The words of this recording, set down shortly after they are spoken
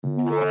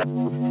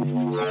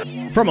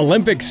From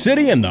Olympic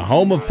City and the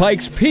home of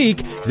Pikes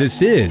Peak,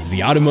 this is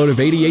the Automotive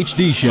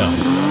ADHD Show.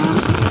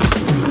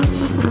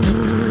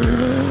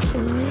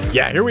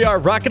 Yeah, here we are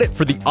rocking it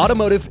for the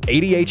Automotive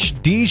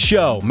ADHD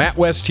Show. Matt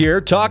West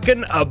here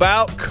talking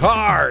about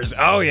cars.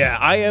 Oh yeah,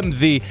 I am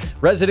the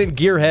resident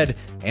gearhead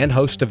and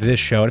host of this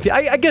show. And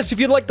I guess if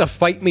you'd like to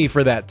fight me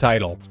for that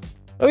title,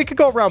 we could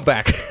go around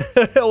back.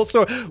 we'll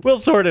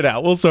sort it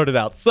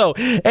out. So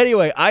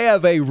anyway, I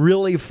have a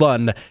really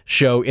fun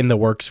show in the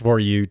works for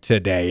you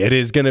today. It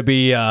is going to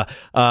be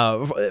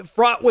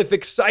fraught with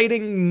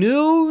exciting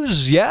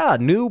news. Yeah,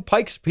 new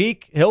Pikes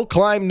Peak hill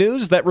climb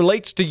news that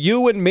relates to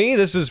you and me.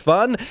 This is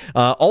fun.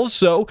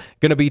 Also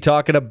going to be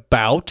talking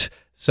about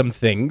some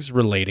things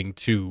relating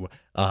to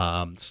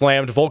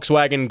slammed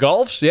Volkswagen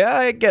Golfs. Yeah,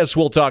 I guess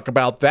we'll talk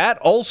about that.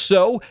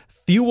 Also,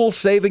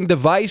 fuel-saving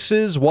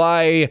devices,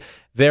 why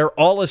they're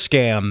all a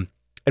scam,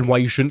 and why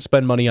you shouldn't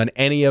spend money on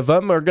any of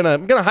them. I'm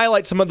gonna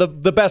highlight some of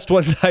the best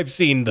ones I've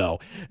seen, though.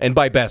 And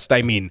by best,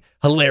 I mean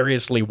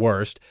hilariously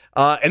worst.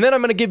 And then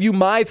I'm gonna give you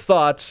my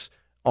thoughts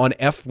on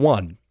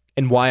F1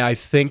 and why I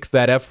think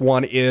that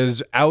F1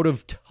 is out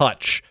of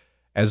touch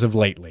as of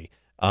lately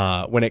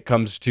when it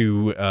comes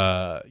to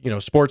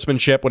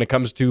sportsmanship, when it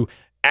comes to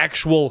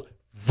actual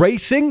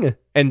racing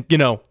and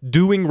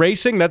doing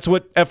racing. That's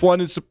what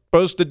F1 is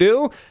supposed to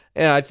do.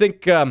 And I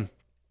think.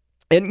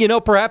 And,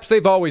 perhaps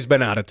they've always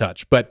been out of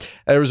touch, but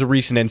there was a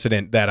recent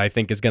incident that I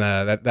think is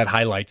that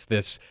highlights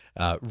this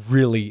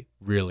really,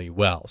 really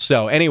well.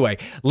 So anyway,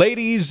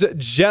 ladies,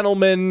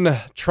 gentlemen,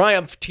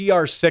 Triumph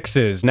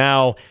TR6s.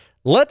 Now,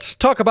 let's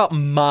talk about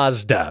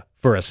Mazda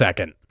for a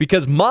second,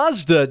 because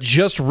Mazda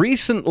just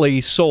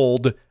recently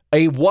sold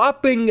a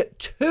whopping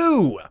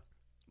 2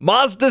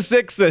 Mazda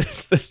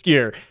 6s this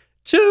year.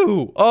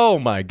 2! Oh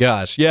my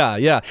gosh.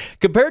 Yeah.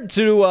 Compared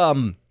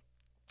to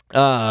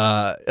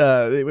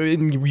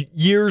in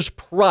years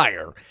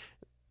prior,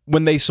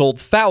 when they sold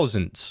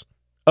thousands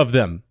of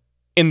them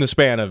in the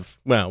span of,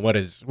 what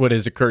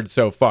has occurred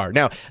so far.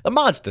 Now, the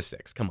Mazda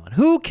 6, come on.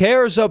 Who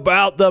cares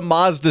about the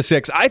Mazda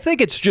 6? I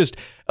think it's just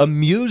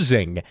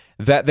amusing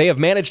that they have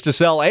managed to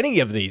sell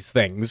any of these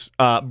things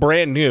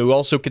brand new,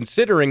 also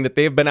considering that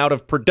they have been out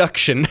of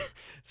production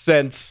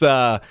since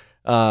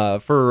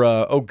for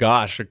a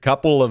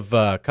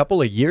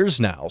couple of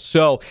years now.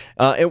 So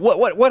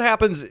what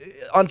happens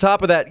on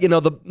top of that?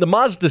 The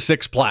Mazda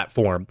 6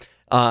 platform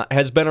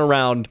has been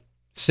around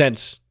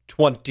since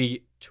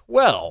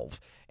 2012,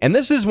 and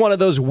this is one of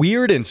those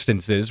weird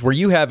instances where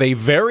you have a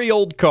very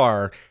old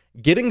car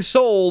getting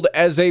sold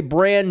as a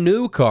brand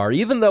new car,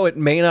 even though it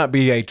may not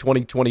be a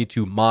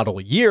 2022 model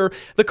year.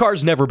 The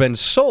car's never been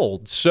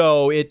sold,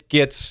 so it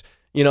gets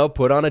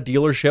put on a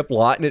dealership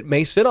lot, and it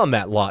may sit on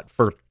that lot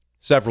for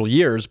several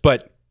years,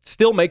 but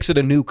still makes it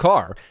a new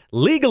car.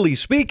 Legally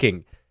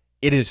speaking,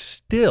 it is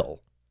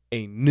still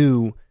a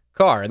new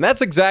car. And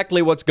that's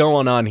exactly what's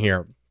going on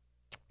here.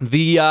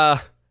 I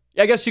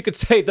guess you could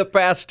say the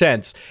past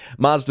tense,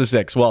 Mazda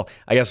 6. Well,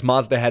 I guess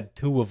Mazda had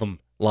 2 of them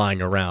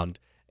lying around,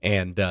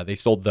 and they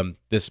sold them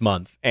this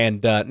month.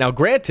 And now,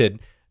 granted,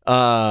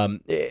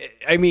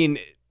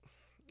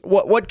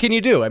 What can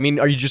you do?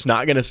 Are you just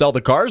not going to sell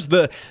the cars?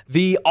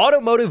 The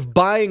automotive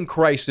buying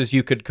crisis,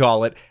 you could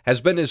call it, has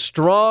been as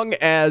strong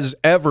as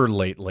ever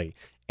lately.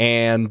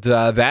 And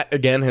that,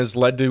 again, has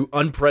led to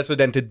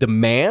unprecedented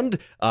demand.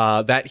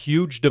 That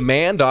huge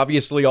demand,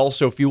 obviously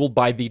also fueled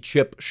by the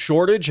chip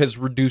shortage, has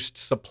reduced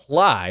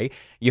supply.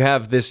 You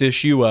have this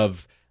issue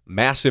of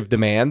massive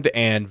demand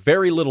and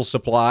very little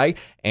supply,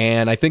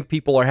 and I think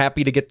people are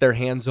happy to get their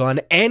hands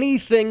on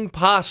anything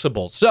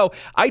possible. So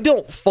I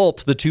don't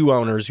fault the 2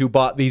 owners who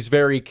bought these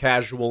very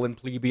casual and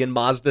plebeian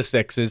Mazda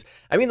 6s.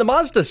 The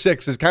Mazda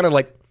 6 is kind of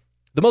like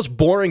the most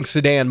boring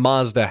sedan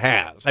Mazda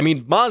has.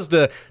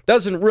 Mazda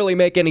doesn't really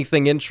make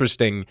anything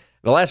interesting.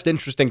 The last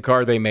interesting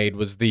car they made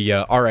was the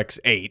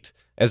RX-8.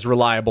 As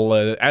reliable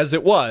as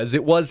it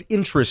was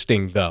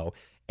interesting, though.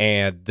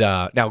 And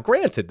now,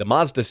 granted, the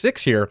Mazda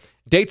 6 here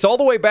dates all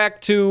the way back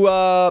to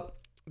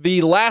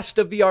the last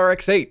of the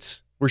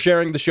RX-8s. We're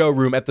sharing the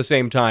showroom at the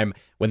same time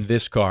when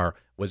this car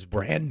was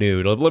brand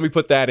new. Let me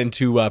put that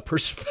into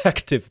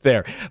perspective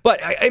there. But,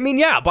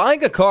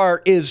 buying a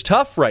car is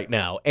tough right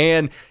now.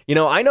 And,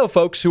 I know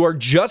folks who are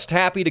just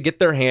happy to get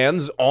their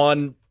hands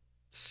on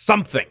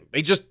something.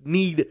 They just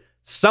need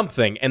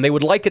something, and they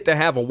would like it to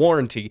have a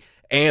warranty.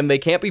 And they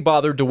can't be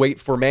bothered to wait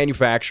for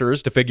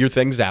manufacturers to figure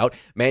things out,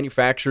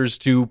 manufacturers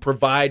to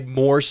provide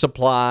more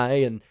supply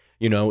and,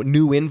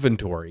 new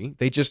inventory.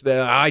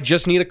 I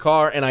just need a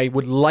car and I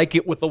would like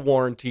it with a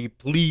warranty,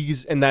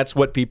 please. And that's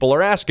what people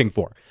are asking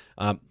for.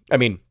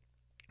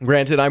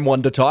 Granted, I'm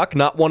one to talk,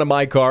 not one of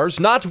my cars,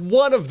 not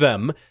one of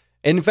them.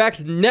 In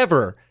fact,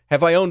 never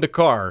have I owned a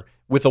car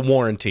with a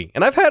warranty.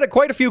 And I've had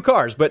quite a few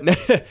cars, but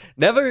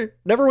never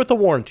with a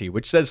warranty,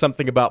 which says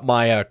something about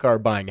my car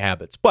buying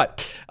habits.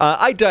 But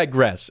I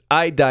digress.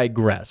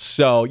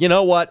 So, you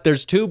know what?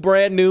 There's 2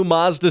 brand new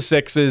Mazda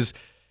 6s.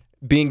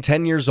 being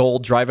 10 years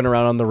old, driving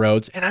around on the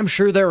roads, and I'm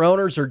sure their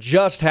owners are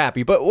just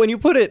happy. But when you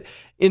put it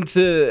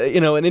into,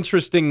 an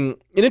interesting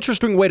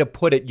way to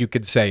put it, you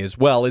could say as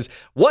well, is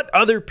what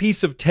other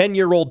piece of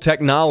 10-year-old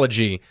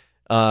technology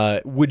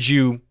would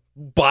you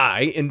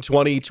buy in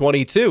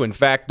 2022? In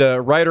fact,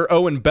 writer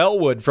Owen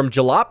Bellwood from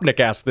Jalopnik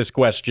asked this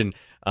question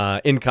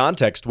in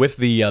context with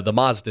the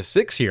Mazda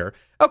 6 here.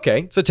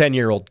 Okay, it's a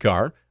 10-year-old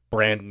car,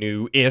 brand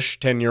new-ish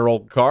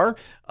 10-year-old car.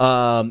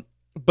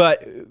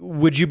 But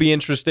would you be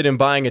interested in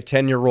buying a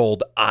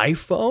 10-year-old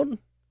iPhone?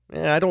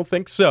 I don't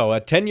think so. A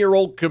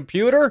 10-year-old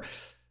computer?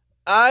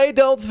 I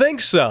don't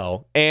think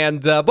so.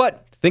 And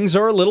but things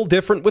are a little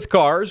different with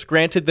cars.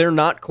 Granted, they're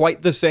not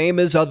quite the same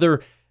as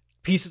other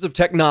pieces of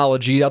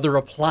technology, other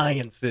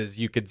appliances,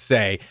 you could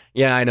say.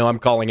 Yeah, I know, I'm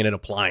calling it an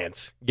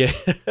appliance. Yeah,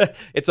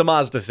 it's a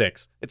Mazda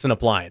 6. It's an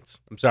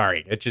appliance. I'm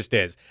sorry. It just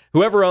is.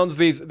 Whoever owns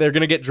these, they're going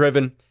to get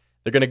driven.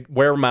 They're going to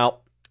wear them out.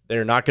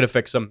 They're not going to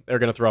fix them. They're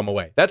going to throw them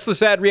away. That's the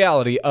sad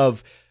reality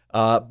of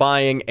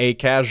buying a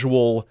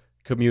casual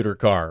commuter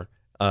car,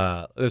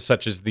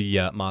 such as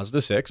the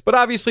Mazda 6. But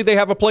obviously, they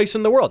have a place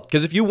in the world.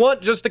 Because if you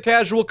want just a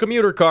casual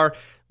commuter car,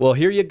 well,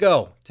 here you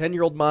go.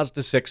 10-year-old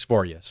Mazda 6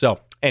 for you. So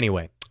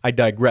anyway, I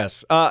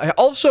digress.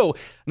 Also,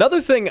 another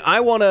thing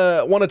I want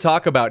to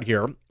talk about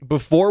here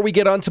before we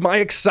get on to my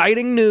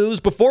exciting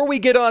news, before we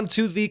get on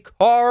to the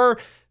car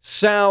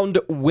sound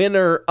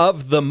winner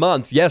of the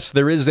month. Yes,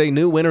 there is a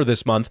new winner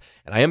this month,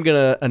 and I am going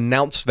to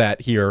announce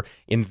that here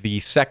in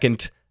the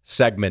second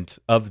segment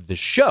of the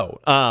show.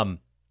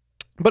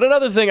 But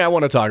another thing I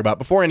want to talk about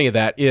before any of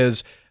that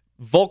is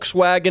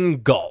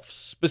Volkswagen Golfs,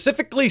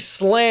 specifically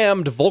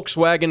slammed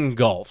Volkswagen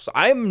Golfs.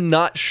 I'm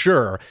not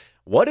sure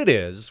what it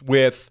is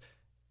with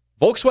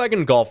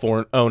Volkswagen Golf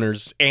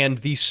owners and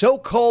the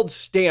so-called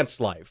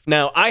stance life.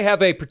 Now, I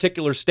have a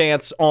particular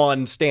stance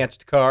on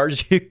stanced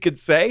cars, you could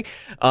say,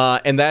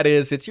 and that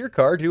is, it's your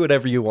car, do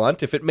whatever you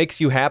want. If it makes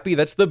you happy,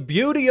 that's the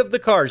beauty of the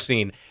car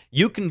scene.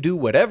 You can do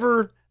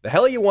whatever the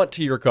hell you want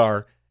to your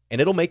car, and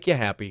it'll make you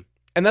happy.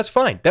 And that's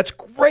fine. That's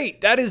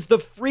great. That is the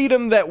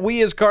freedom that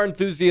we as car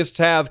enthusiasts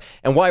have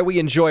and why we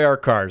enjoy our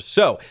cars.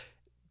 So,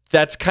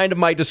 that's kind of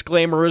my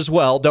disclaimer as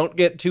well. Don't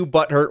get too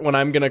butthurt when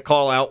I'm going to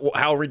call out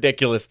how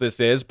ridiculous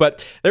this is.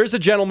 But there's a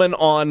gentleman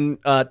on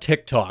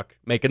TikTok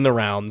making the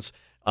rounds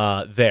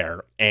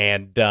there.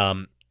 And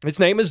his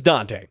name is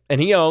Dante. And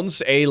he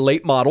owns a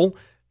late model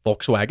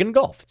Volkswagen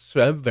Golf. It's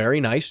a very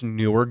nice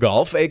newer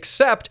Golf,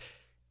 except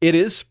it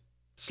is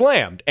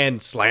slammed.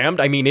 And slammed,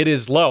 I mean, it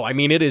is low. I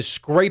mean, it is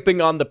scraping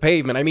on the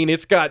pavement. I mean,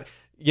 it's got,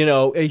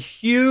 a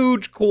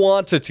huge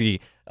quantity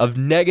of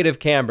negative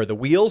camber. The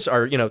wheels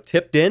are,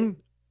 tipped in.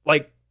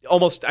 Like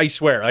almost, I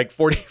swear, like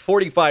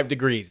 45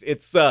 degrees.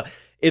 It's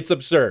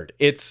absurd.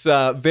 It's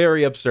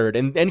very absurd.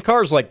 And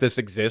cars like this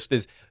exist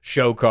as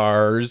show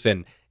cars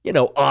and,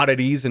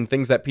 oddities and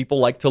things that people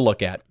like to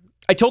look at.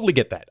 I totally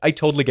get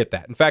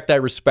that. In fact, I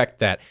respect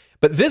that.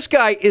 But this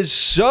guy is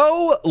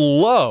so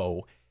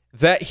low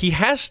that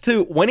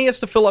when he has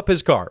to fill up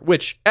his car,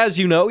 which, as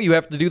you know, you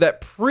have to do that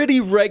pretty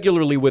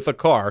regularly with a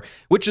car,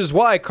 which is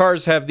why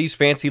cars have these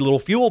fancy little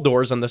fuel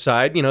doors on the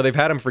side. They've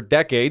had them for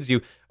decades.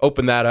 You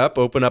open that up,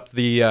 open up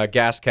the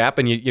gas cap,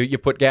 and you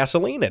put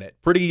gasoline in it.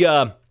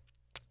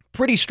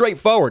 Pretty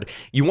straightforward.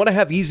 You want to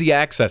have easy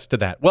access to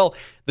that. Well,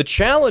 the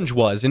challenge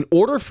was, in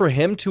order for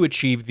him to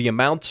achieve the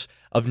amounts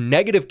of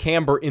negative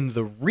camber in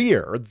the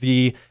rear,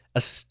 the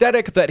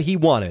aesthetic that he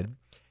wanted,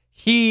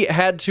 he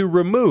had to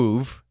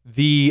remove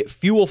the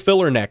fuel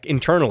filler neck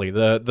internally,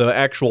 the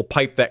actual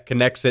pipe that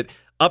connects it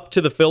up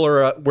to the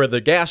filler where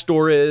the gas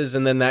door is,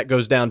 and then that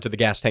goes down to the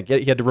gas tank.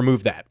 He had to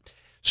remove that.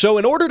 So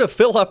in order to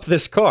fill up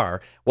this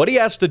car, what he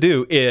has to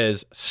do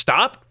is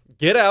stop,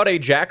 get out a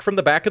jack from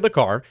the back of the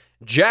car,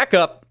 jack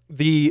up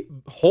the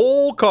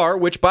whole car,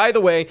 which, by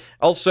the way,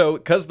 also,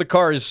 because the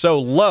car is so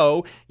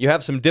low, you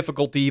have some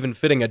difficulty even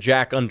fitting a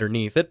jack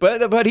underneath it,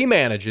 but he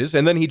manages,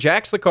 and then he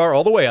jacks the car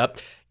all the way up,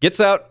 gets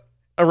out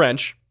a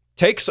wrench,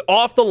 takes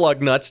off the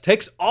lug nuts,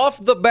 takes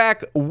off the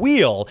back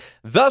wheel,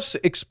 thus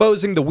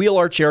exposing the wheel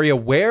arch area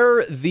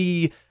where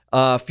the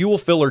fuel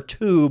filler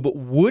tube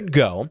would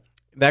go.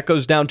 That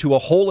goes down to a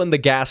hole in the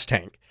gas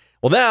tank.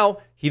 Well, now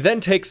he then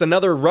takes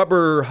another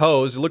rubber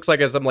hose. It looks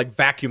like some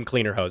vacuum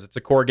cleaner hose. It's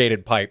a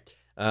corrugated pipe.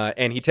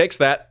 And he takes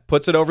that,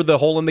 puts it over the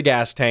hole in the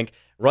gas tank,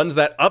 runs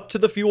that up to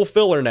the fuel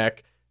filler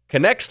neck,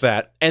 connects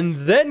that, and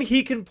then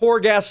he can pour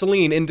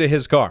gasoline into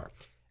his car.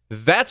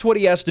 That's what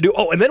he has to do.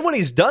 Oh, and then when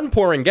he's done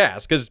pouring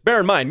gas, because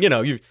bear in mind,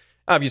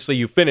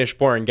 you finish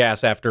pouring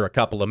gas after a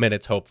couple of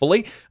minutes,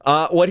 hopefully.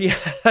 What he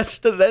has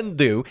to then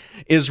do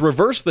is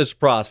reverse this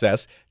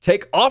process,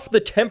 take off the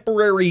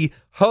temporary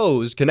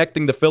hose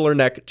connecting the filler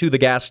neck to the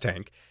gas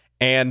tank,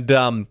 and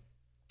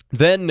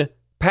then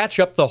patch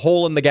up the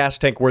hole in the gas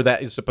tank where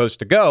that is supposed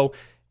to go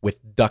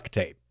with duct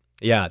tape.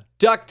 Yeah,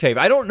 duct tape.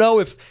 I don't know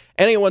if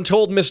anyone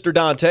told Mr.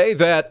 Dante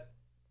that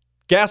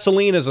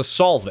gasoline is a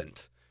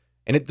solvent,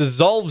 and it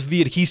dissolves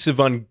the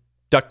adhesive on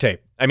duct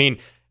tape. I mean,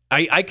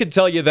 I could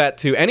tell you that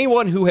to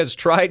anyone who has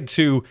tried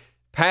to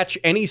patch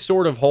any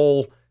sort of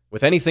hole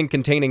with anything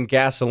containing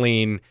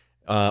gasoline,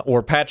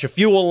 or patch a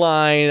fuel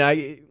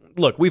line.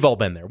 Look, we've all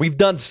been there. We've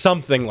done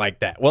something like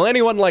that. Well,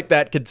 anyone like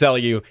that could tell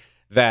you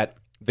that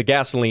the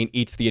gasoline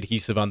eats the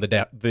adhesive on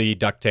the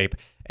duct tape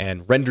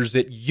and renders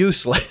it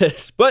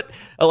useless. But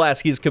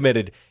alas, he's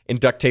committed in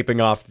duct taping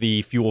off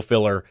the fuel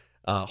filler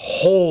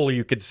hole,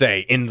 you could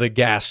say, in the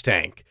gas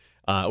tank,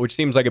 which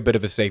seems like a bit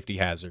of a safety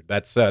hazard.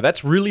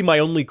 That's really my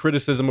only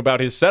criticism about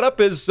his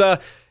setup is, the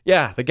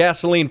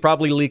gasoline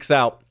probably leaks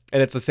out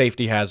and it's a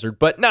safety hazard.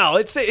 But no,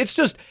 it's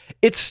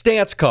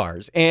stance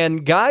cars.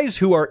 And guys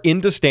who are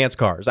into stance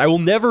cars, I will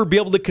never be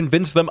able to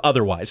convince them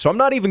otherwise. So I'm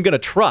not even going to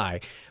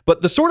try.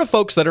 But the sort of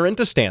folks that are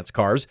into stance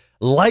cars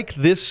like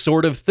this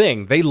sort of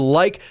thing. They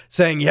like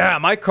saying, yeah,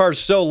 my car's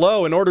so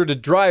low. In order to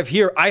drive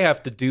here, I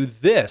have to do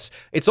this.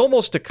 It's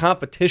almost a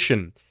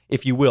competition,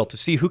 if you will, to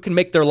see who can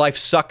make their life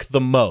suck the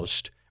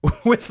most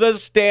with a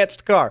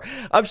stanced car.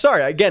 I'm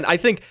sorry. Again, I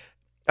think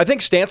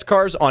stance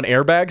cars on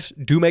airbags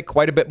do make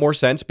quite a bit more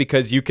sense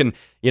because you can,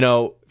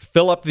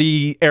 fill up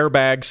the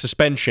airbag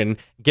suspension,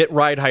 get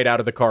ride height out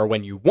of the car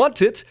when you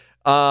want it,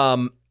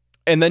 and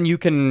then you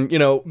can,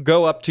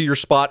 go up to your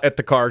spot at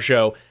the car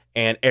show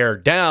and air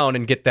down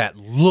and get that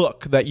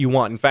look that you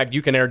want. In fact,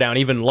 you can air down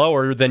even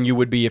lower than you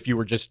would be if you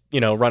were just,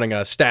 running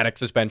a static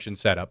suspension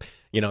setup.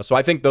 So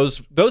I think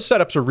those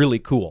setups are really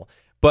cool.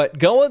 But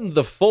going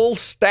the full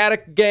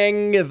static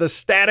gang, the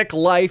static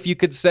life, you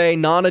could say,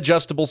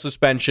 non-adjustable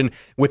suspension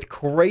with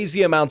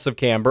crazy amounts of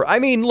camber. I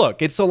mean,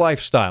 look, it's a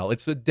lifestyle.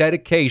 It's a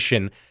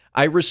dedication.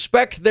 I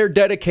respect their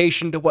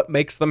dedication to what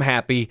makes them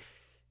happy,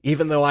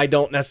 even though I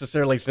don't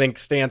necessarily think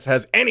stance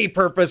has any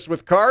purpose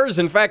with cars.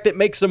 In fact, it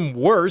makes them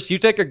worse. You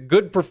take a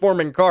good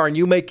performing car and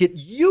you make it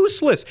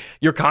useless.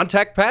 Your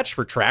contact patch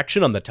for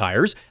traction on the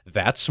tires,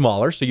 that's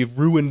smaller, so you've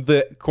ruined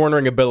the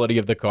cornering ability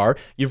of the car.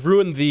 You've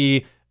ruined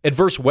the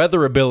adverse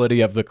weather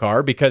ability of the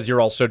car because you're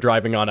also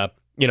driving on a,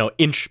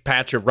 inch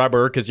patch of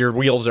rubber because your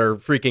wheels are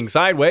freaking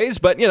sideways,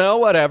 but,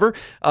 whatever.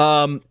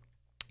 And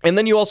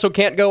then you also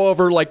can't go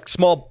over like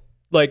small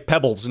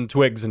pebbles and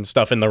twigs and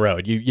stuff in the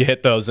road. You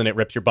hit those and it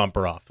rips your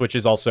bumper off, which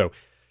is also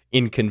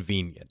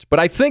inconvenient. But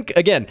I think,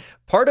 again,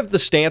 part of the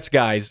stance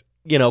guys,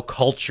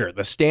 culture,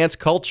 the stance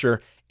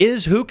culture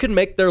is who can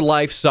make their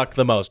life suck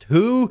the most,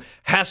 who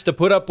has to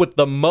put up with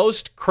the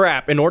most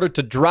crap in order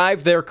to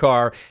drive their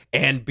car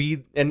and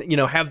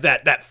have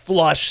that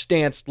flush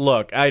stanced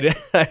look. I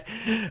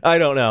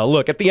don't know.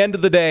 Look, at the end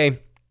of the day,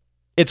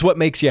 it's what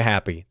makes you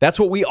happy. That's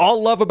what we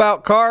all love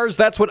about cars.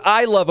 That's what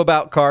I love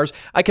about cars.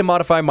 I can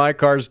modify my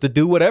cars to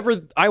do whatever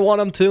I want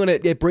them to, and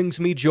it brings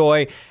me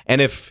joy.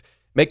 And if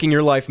making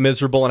your life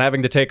miserable and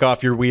having to take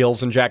off your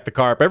wheels and jack the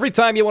car up every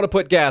time you want to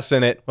put gas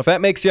in it, if that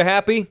makes you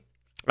happy,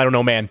 I don't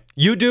know, man.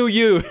 You do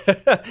you.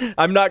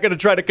 I'm not going to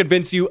try to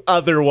convince you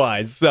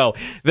otherwise. So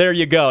there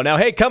you go. Now,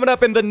 hey, coming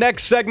up in the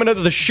next segment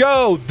of the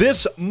show,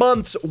 this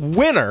month's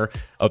winner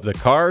of the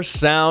Car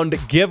Sound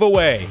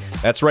giveaway.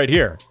 That's right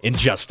here in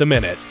just a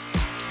minute.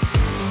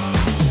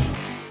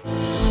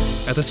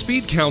 At the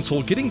Speed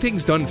Council, getting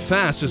things done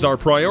fast is our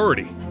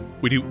priority.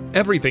 We do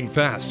everything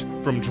fast,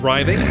 from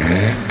driving,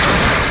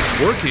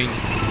 working,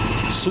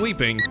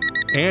 sleeping,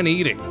 and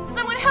eating.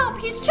 Someone help,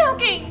 he's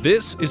choking!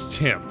 This is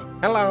Tim.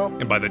 Hello.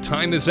 And by the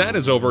time this ad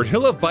is over,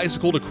 he'll have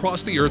bicycled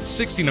across the earth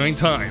 69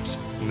 times.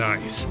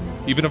 Nice.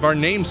 Even if our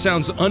name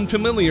sounds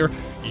unfamiliar,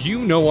 you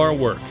know our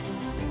work.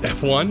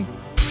 F1?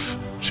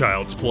 Pfft,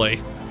 child's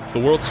play. The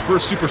world's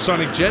first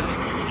supersonic jet?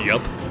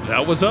 Yup,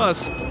 that was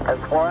us.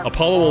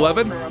 Apollo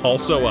 11?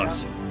 Also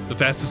us. The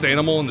fastest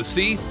animal in the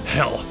sea?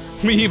 Hell,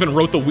 we even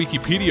wrote the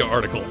Wikipedia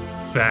article.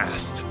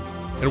 Fast.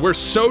 And we're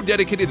so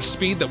dedicated to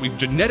speed that we've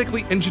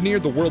genetically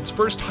engineered the world's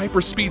first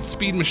hyperspeed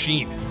speed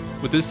machine.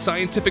 With this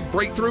scientific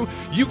breakthrough,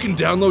 you can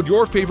download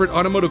your favorite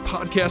automotive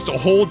podcast a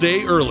whole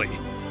day early.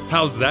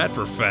 How's that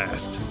for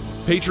fast?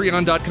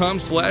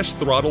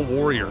 Patreon.com/Throttle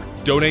Warrior.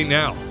 Donate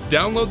now.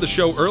 Download the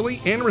show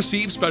early and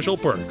receive special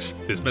perks.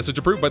 This message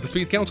approved by the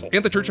Speed Council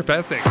and the Church of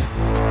Fast Things.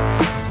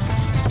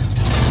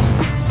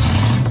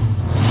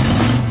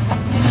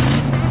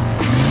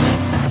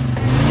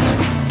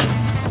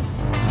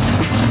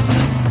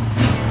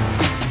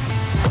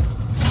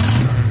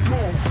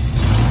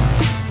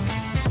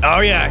 Oh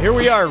yeah, here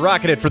we are,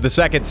 rocking it for the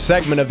second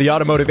segment of the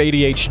Automotive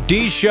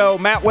ADHD show.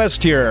 Matt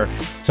West here,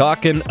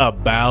 talking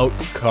about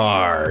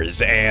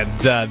cars. And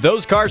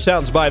those car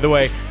sounds, by the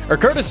way, are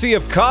courtesy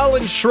of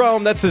Colin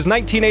Schroem. That's his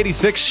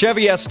 1986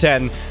 Chevy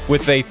S10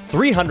 with a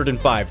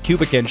 305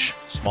 cubic inch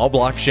small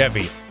block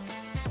Chevy.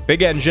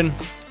 Big engine,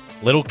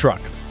 little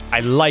truck. I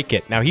like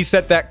it. Now, he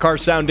set that car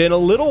sound in a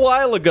little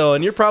while ago,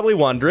 and you're probably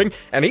wondering,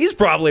 and he's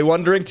probably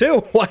wondering too,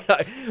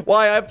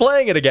 why I'm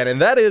playing it again.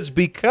 And that is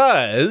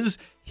because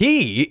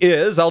he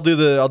is, I'll do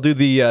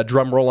the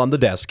drum roll on the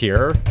desk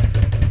here.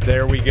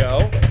 There we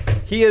go.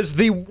 He is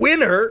the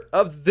winner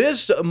of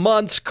this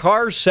month's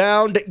Car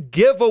Sound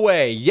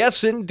giveaway.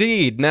 Yes,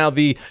 indeed. Now,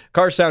 the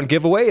Car Sound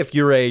giveaway, if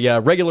you're a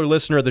regular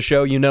listener of the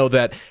show, you know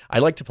that I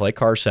like to play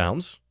car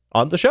sounds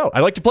on the show. I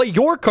like to play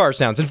your car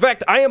sounds. In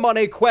fact, I am on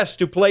a quest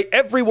to play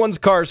everyone's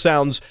car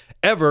sounds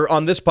ever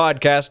on this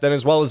podcast and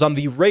as well as on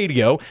the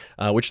radio,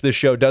 which this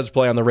show does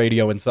play on the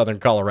radio in Southern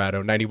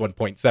Colorado,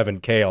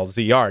 91.7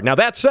 KLZR. Now,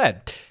 that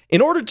said,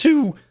 in order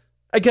to,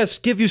 I guess,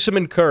 give you some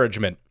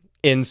encouragement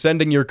in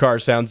sending your car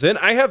sounds in,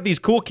 I have these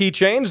cool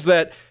keychains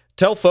that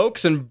tell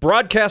folks and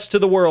broadcast to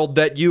the world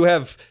that you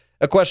have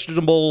a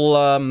questionable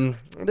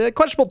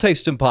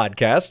taste in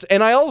podcasts.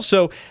 And I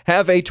also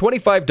have a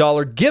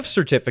 $25 gift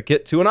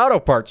certificate to an auto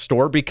parts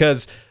store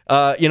because,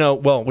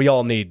 we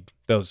all need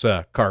those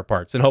car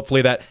parts. And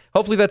hopefully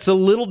that's a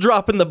little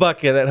drop in the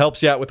bucket that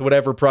helps you out with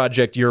whatever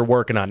project you're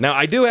working on. Now,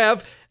 I do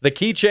have the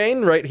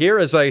keychain right here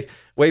as I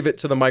wave it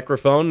to the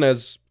microphone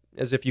as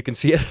if you can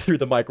see it through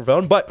the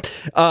microphone. But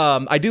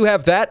I do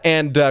have that.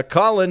 And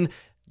Colin,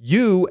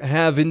 you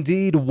have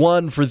indeed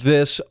won for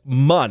this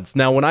month.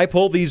 Now, when I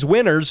pull these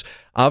winners,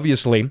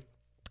 obviously,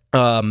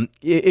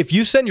 if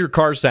you send your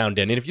car sound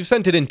in, and if you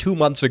sent it in 2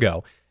 months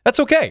ago, that's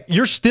okay.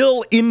 You're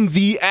still in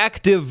the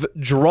active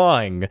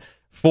drawing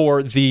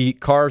for the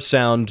car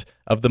sound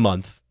of the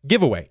month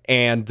giveaway.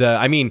 And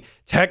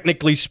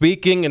technically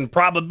speaking, and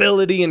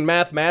probability and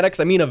mathematics,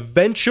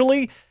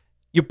 eventually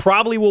you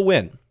probably will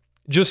win.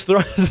 Just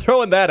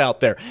throwing that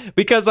out there,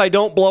 because I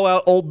don't blow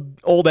out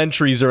old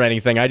entries or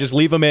anything. I just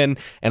leave them in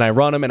and I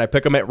run them and I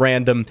pick them at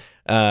random.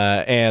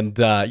 There's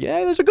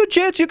a good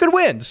chance you could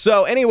win.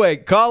 So anyway,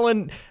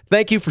 Colin,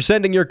 thank you for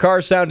sending your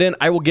car sound in.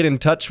 I will get in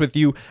touch with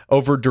you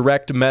over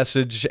direct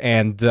message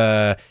and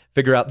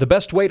figure out the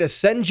best way to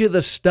send you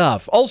the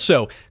stuff.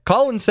 Also,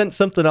 Colin sent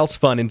something else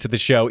fun into the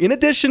show. In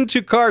addition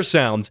to car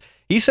sounds,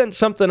 he sent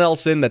something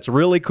else in that's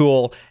really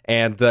cool,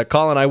 and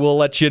Colin, I will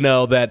let you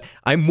know that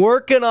I'm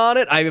working on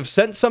it. I have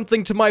sent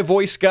something to my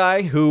voice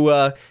guy who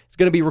is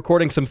going to be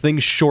recording some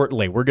things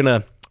shortly. We're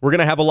gonna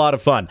have a lot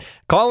of fun.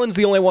 Colin's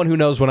the only one who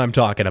knows what I'm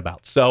talking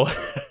about, so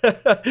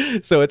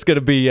it's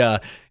gonna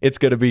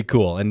be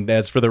cool. And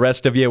as for the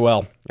rest of you,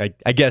 well,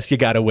 I guess you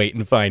gotta wait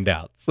and find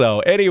out.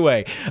 So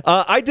anyway,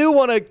 I do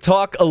want to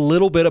talk a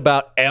little bit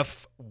about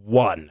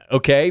F1,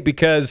 okay?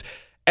 Because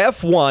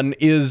F1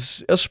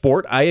 is a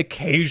sport I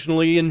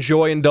occasionally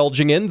enjoy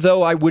indulging in,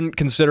 though I wouldn't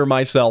consider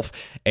myself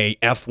a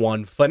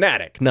F1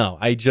 fanatic. No,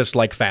 I just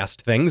like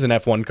fast things, and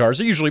F1 cars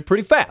are usually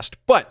pretty fast.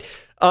 But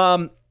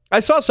I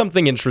saw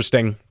something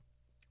interesting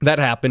that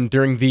happened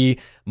during the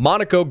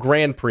Monaco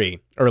Grand Prix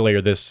earlier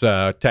this,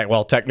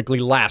 technically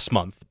last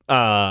month.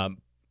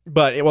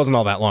 But it wasn't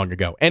all that long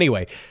ago.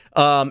 Anyway,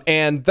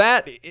 and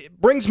that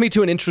brings me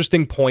to an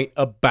interesting point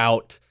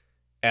about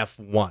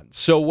F1.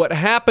 So what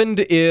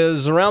happened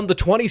is around the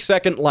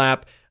 22nd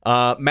lap,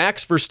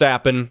 Max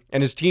Verstappen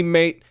and his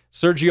teammate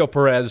Sergio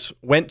Perez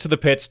went to the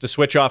pits to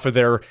switch off of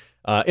their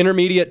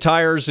intermediate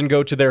tires and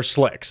go to their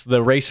slicks.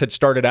 The race had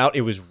started out.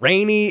 It was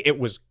rainy. It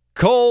was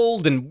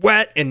cold and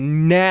wet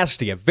and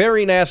nasty. A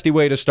very nasty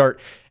way to start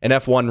an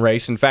F1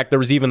 race. In fact, there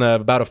was even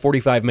about a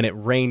 45-minute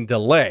rain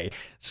delay.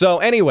 So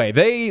anyway,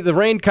 the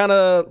rain kind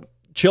of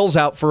chills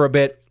out for a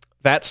bit.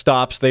 That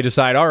stops. They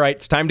decide, all right,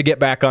 it's time to get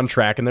back on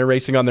track, and they're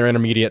racing on their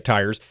intermediate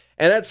tires.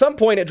 And at some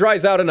point, it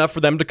dries out enough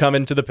for them to come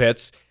into the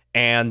pits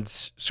and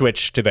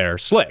switch to their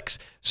slicks.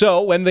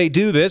 So when they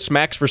do this,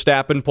 Max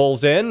Verstappen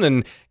pulls in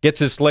and gets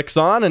his slicks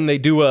on, and they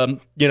do a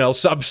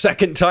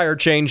sub-second tire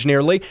change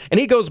nearly, and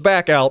he goes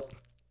back out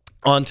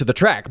onto the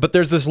track. But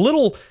there's this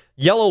little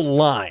yellow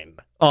line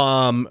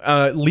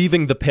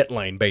leaving the pit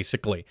lane,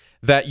 basically,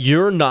 that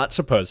you're not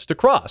supposed to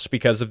cross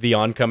because of the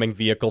oncoming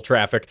vehicle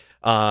traffic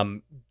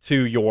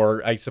to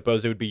your, I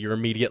suppose it would be your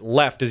immediate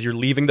left as you're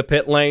leaving the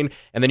pit lane,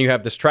 and then you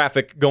have this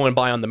traffic going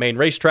by on the main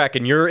racetrack,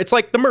 and it's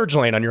like the merge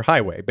lane on your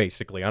highway,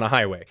 basically, on a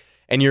highway,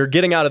 and you're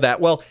getting out of that.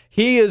 Well,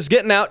 he is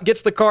getting out,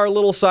 gets the car a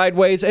little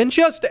sideways, and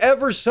just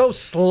ever so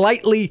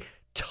slightly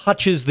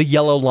touches the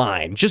yellow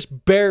line,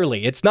 just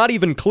barely. It's not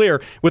even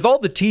clear. With all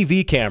the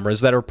TV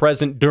cameras that are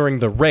present during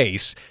the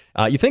race,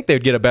 you think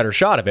they'd get a better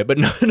shot of it, but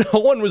no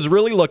one was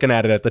really looking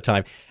at it at the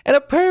time. And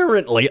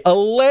apparently,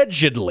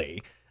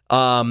 allegedly,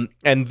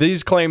 and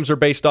these claims are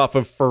based off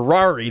of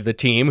Ferrari, the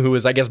team, who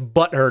is, I guess,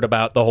 butthurt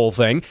about the whole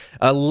thing.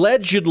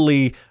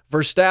 Allegedly,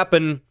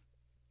 Verstappen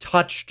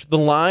touched the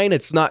line.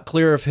 It's not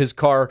clear if his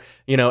car,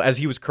 as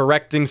he was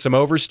correcting some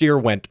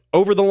oversteer, went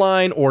over the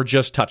line or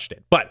just touched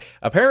it. But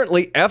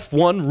apparently,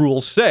 F1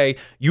 rules say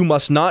you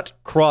must not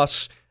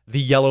cross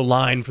the yellow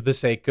line for the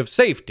sake of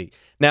safety.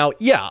 Now,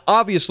 yeah,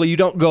 obviously you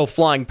don't go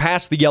flying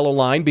past the yellow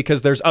line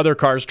because there's other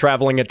cars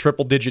traveling at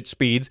triple-digit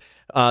speeds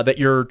that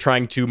you're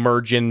trying to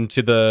merge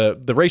into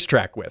the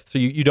racetrack with. So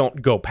you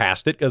don't go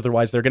past it,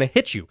 otherwise they're going to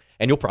hit you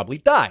and you'll probably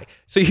die.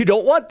 So you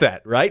don't want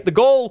that, right? The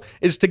goal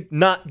is to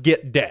not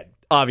get dead,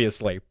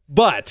 obviously.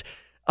 But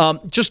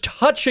just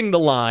touching the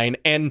line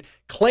and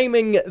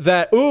claiming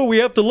that, we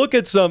have to look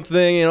at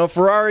something.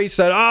 Ferrari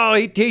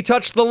said, he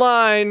touched the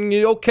line.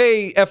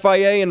 Okay,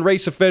 FIA and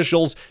race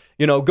officials,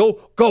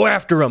 go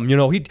after him.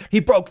 He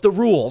broke the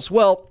rules.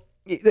 Well,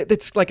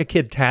 it's like a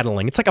kid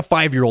tattling. It's like a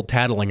 5-year-old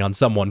tattling on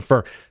someone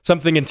for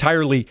something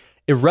entirely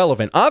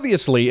irrelevant.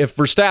 Obviously, if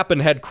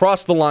Verstappen had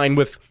crossed the line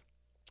with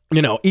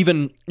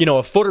even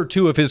a foot or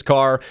two of his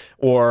car,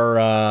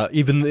 or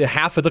even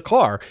half of the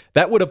car,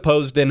 that would have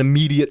posed an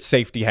immediate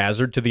safety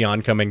hazard to the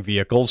oncoming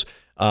vehicles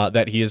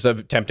that he is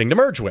attempting to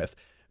merge with.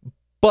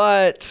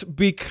 But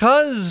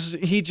because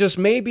he just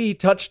maybe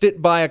touched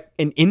it by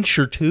an inch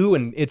or two,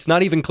 and it's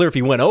not even clear if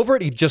he went over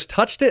it, he just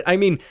touched it. I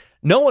mean,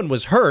 no one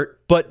was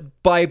hurt,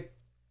 but by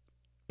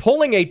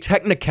pulling a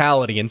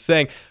technicality and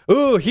saying,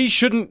 "Oh, he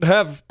shouldn't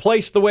have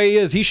placed the way he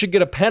is. He should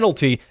get a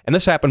penalty." And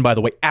this happened, by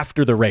the way,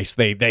 after the race.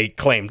 They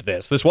claimed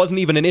this. This wasn't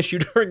even an issue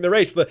during the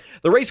race. The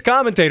race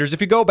commentators,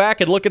 if you go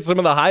back and look at some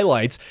of the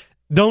highlights,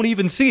 don't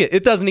even see it.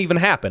 It doesn't even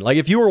happen. Like,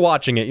 if you were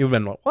watching it, you've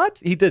been, what?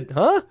 He did,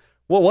 huh?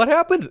 Well, what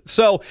happened?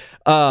 So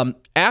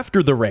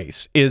after the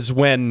race is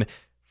when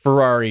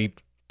Ferrari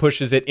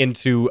pushes it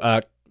into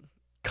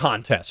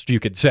contest,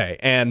 you could say.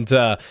 And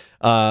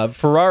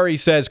Ferrari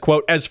says,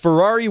 quote, "As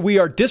Ferrari, we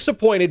are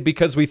disappointed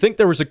because we think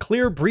there was a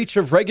clear breach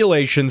of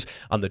regulations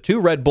on the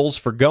two Red Bulls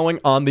for going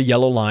on the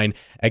yellow line,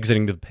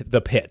 exiting the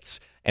pits."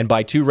 And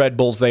by two Red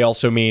Bulls, they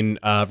also mean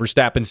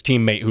Verstappen's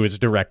teammate who is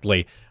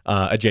directly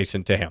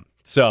adjacent to him.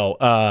 So,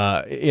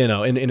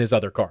 in his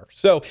other car.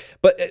 So,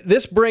 but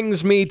this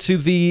brings me to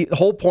the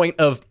whole point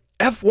of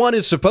F1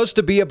 is supposed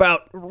to be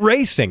about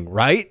racing,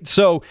 right?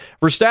 So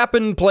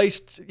Verstappen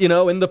placed,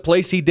 in the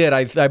place he did.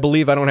 I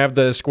believe, I don't have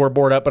the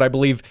scoreboard up, but I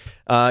believe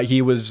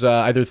he was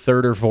either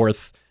third or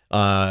fourth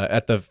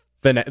at the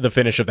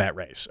finish of that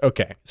race.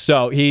 Okay,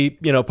 so he,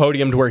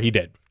 podiumed where he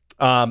did.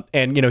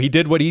 And he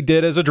did what he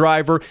did as a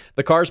driver.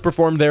 The cars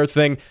performed their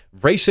thing.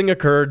 Racing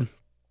occurred.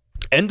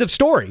 End of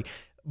story.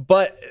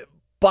 But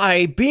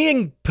by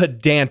being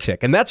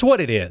pedantic, and that's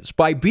what it is,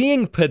 by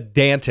being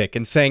pedantic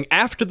and saying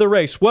after the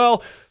race,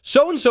 well,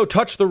 so-and-so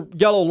touched the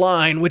yellow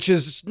line, which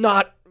is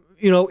not,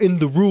 in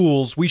the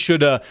rules, we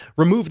should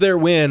remove their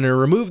win or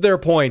remove their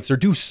points or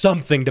do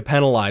something to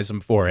penalize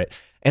them for it.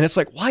 And it's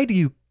like, why do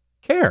you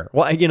care?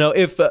 Why,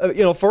 if,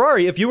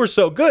 Ferrari, if you were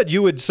so good,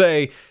 you would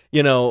say,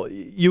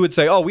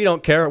 oh, we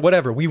don't care,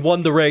 whatever, we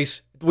won the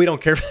race. We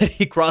don't care that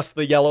he crossed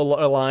the yellow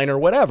line or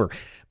whatever.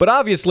 But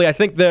obviously, I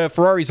think the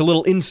Ferrari's a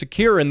little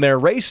insecure in their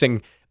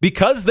racing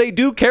because they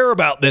do care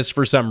about this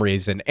for some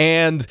reason.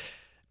 And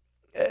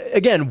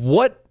again,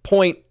 what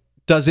point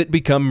does it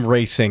become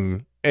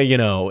racing? At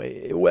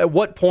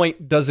what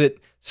point does it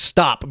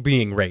stop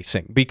being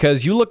racing?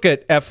 Because you look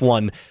at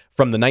F1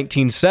 from the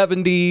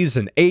 1970s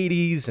and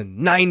 80s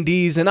and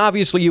 90s, and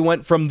obviously you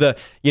went from the,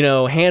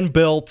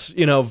 hand-built,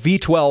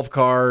 V12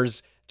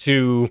 cars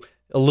to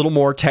a little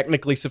more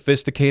technically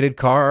sophisticated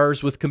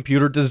cars with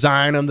computer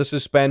design on the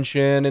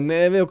suspension, and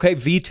then, okay,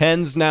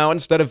 V10s now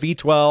instead of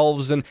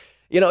V12s, and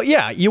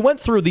you went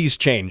through these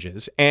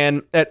changes,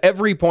 and at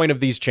every point of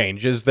these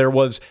changes, there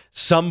was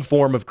some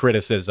form of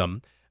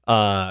criticism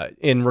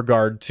in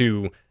regard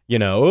to,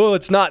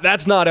 that's not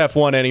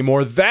F1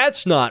 anymore,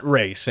 that's not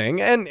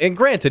racing, and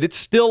granted, it's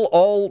still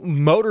all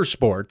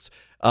motorsports.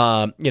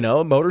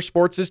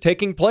 Motorsports is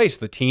taking place.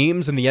 The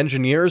teams and the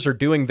engineers are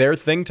doing their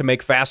thing to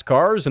make fast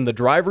cars, and the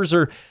drivers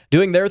are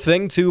doing their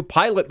thing to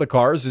pilot the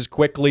cars as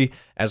quickly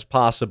as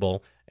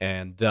possible.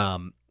 And,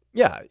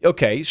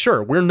 okay,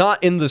 sure, we're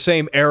not in the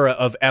same era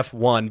of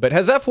F1, but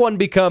has F1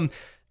 become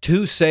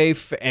too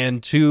safe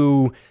and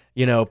too,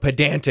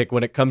 pedantic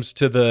when it comes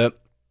to the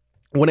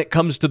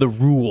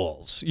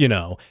rules?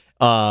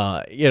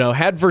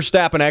 Had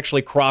Verstappen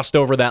actually crossed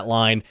over that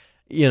line,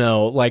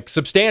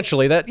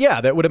 substantially,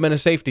 that would have been a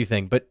safety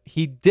thing, but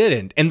he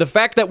didn't. And the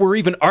fact that we're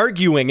even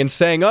arguing and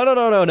saying, oh,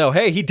 no,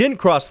 hey, he didn't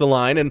cross the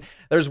line, and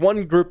there's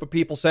one group of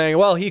people saying,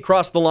 well, he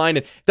crossed the line,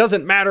 it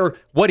doesn't matter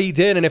what he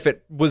did, and if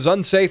it was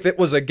unsafe, it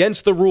was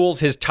against the rules,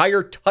 his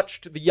tire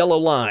touched the yellow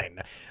line.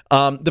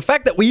 The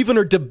fact that we even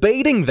are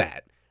debating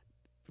that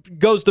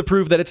goes to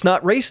prove that it's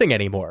not racing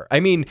anymore. I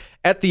mean,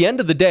 at the end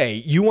of the day,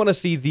 you want to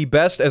see the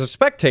best as a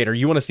spectator.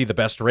 You want to see the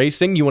best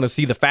racing. You want to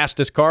see the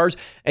fastest cars,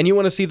 and you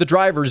want to see the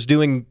drivers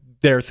doing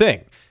their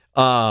thing.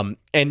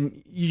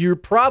 And you're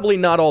probably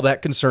not all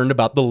that concerned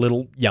about the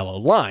little yellow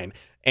line.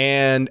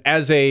 And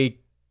as a,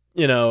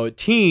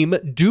 team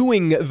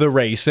doing the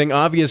racing,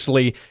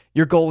 obviously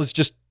your goal is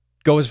just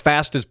go as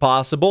fast as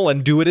possible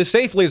and do it as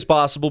safely as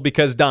possible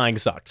because dying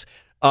sucks.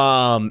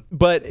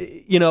 But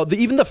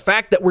even the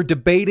fact that we're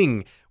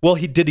debating, well,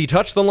 did he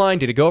touch the line?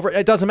 Did he go over?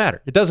 It doesn't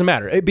matter. It doesn't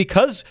matter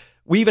because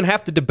we even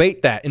have to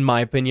debate that, in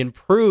my opinion,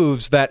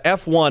 proves that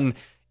F1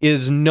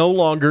 is no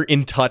longer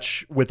in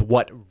touch with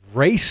what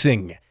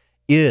racing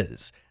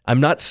is. I'm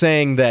not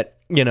saying that,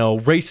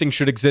 racing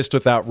should exist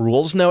without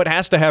rules. No, it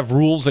has to have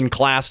rules and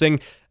classing,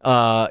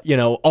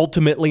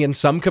 ultimately in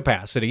some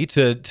capacity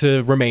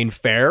to remain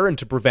fair and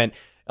to prevent,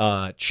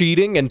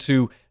 cheating and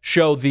to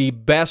show the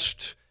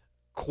best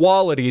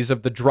qualities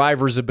of the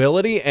driver's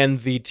ability and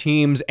the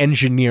team's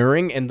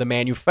engineering and the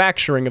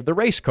manufacturing of the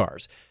race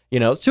cars.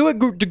 To a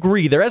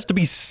degree, there has to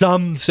be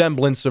some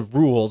semblance of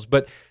rules,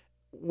 but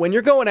when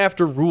you're going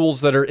after rules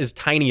that are as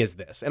tiny as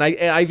this, and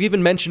I've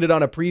even mentioned it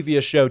on a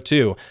previous show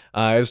too.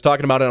 I was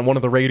talking about it on one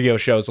of the radio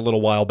shows a little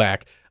while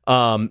back.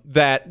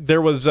 that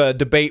there was a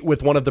debate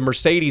with one of the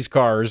Mercedes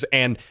cars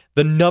and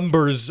the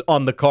numbers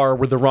on the car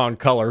were the wrong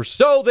color.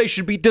 So they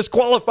should be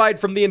disqualified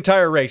from the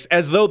entire race,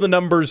 as though the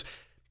numbers,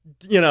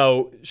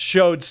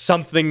 showed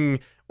something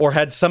or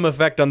had some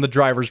effect on the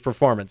driver's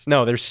performance.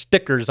 No, there's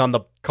stickers on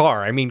the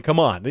car. I mean, come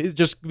on. It's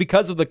just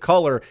because of the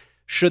color,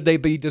 should they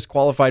be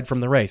disqualified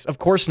from the race? Of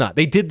course not.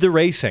 They did the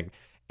racing.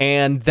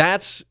 And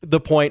that's the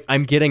point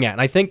I'm getting at.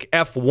 And I think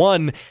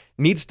F1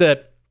 needs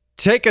to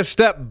take a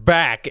step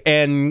back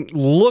and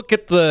look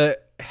at the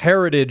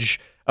heritage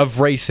of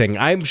racing.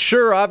 I'm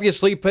sure,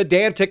 obviously,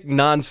 pedantic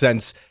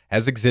nonsense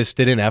has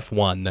existed in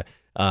F1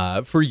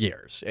 for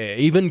years.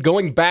 Even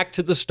going back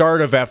to the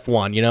start of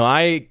F1,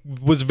 I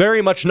was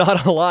very much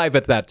not alive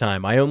at that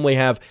time. I only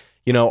have,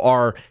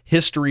 our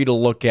history to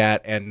look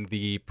at and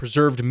the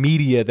preserved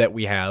media that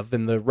we have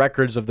and the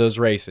records of those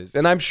races.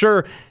 And I'm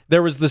sure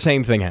there was the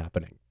same thing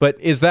happening. But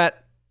is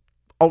that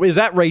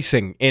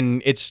racing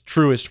in its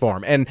truest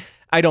form? And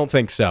I don't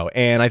think so.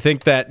 And I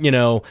think that,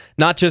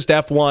 not just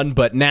F1,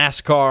 but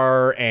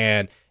NASCAR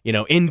and,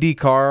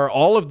 IndyCar,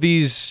 all of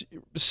these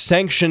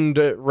sanctioned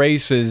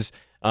races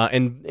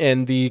and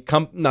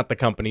not the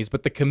companies,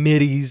 but the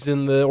committees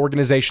and the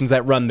organizations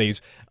that run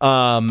these,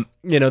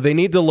 they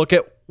need to look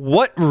at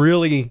what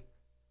really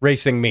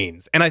racing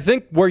means. And I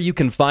think where you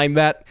can find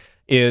that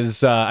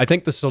is, I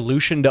think the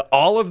solution to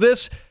all of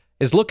this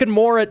is looking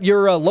more at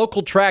your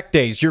local track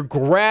days, your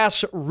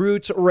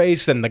grassroots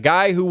racing, the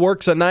guy who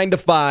works a 9 to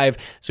 5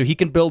 so he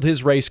can build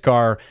his race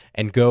car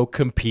and go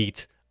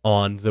compete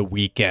on the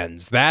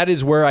weekends. That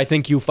is where I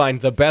think you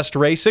find the best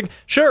racing.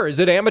 Sure, is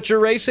it amateur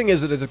racing?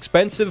 Is it as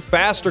expensive,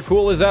 fast, or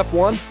cool as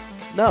F1?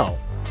 No.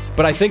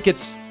 But I think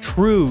it's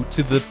true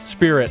to the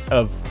spirit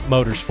of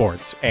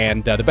motorsports.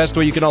 And the best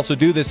way you can also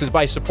do this is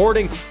by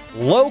supporting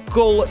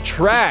local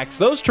tracks.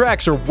 Those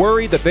tracks are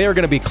worried that they are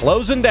going to be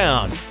closing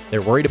down.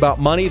 They're worried about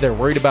money. They're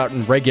worried about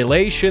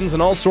regulations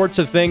and all sorts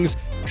of things.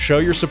 Show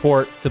your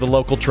support to the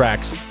local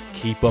tracks.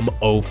 Keep them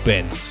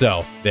open.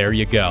 So there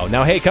you go.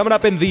 Now, hey, coming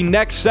up in the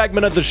next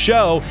segment of the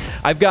show,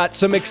 I've got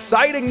some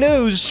exciting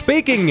news.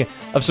 Speaking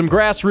of some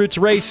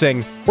grassroots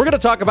racing, we're going to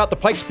talk about the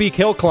Pikes Peak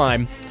Hill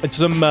Climb and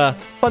some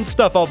fun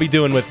stuff I'll be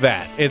doing with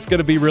that. It's going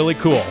to be really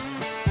cool.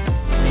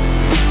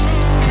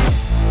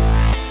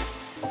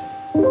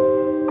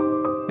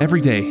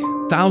 Every day,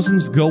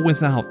 thousands go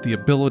without the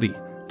ability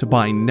to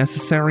buy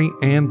necessary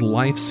and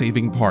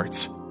life-saving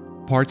parts.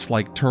 Parts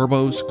like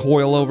turbos,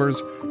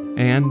 coilovers,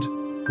 and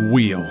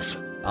wheels.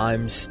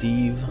 I'm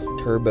Steve,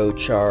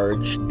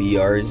 turbocharged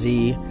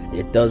BRZ.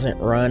 It doesn't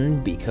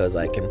run because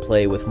I can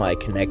play with my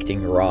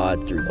connecting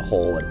rod through the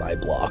hole in my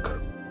block.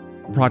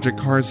 Project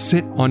cars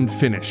sit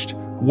unfinished,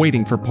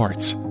 waiting for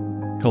parts,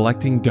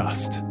 collecting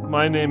dust.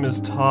 My name is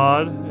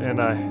Todd,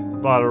 and I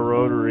bought a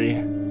rotary.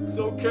 It's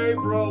okay,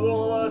 bro.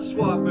 We'll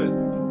swap it.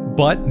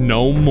 But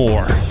no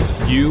more.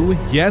 You,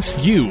 yes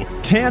you,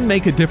 can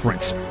make a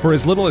difference. For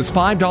as little as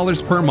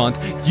 $5 per month,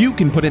 you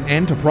can put an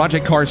end to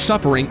Project Cars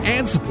suffering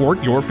and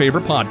support your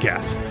favorite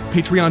podcast.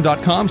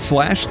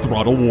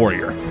 Patreon.com/Throttle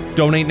Warrior.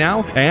 Donate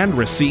now and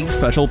receive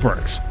special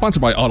perks.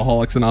 Sponsored by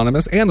Autoholics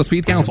Anonymous and the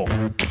Speed Council.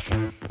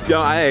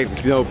 I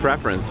have no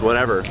preference,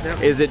 whatever.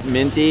 Yep. Is it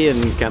minty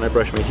and can I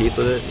brush my teeth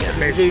with it? Yeah,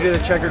 basically. You do the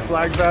checkered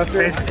flag faster?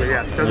 Basically,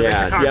 yes.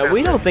 Yeah,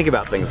 we don't think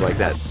about things like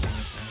that.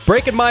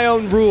 Breaking my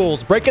own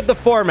rules, breaking the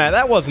format.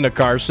 That wasn't a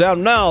car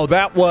sound. No,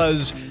 that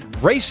was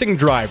racing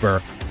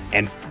driver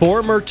and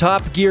former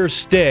Top Gear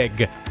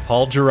Stig,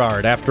 Paul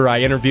Gerard, after I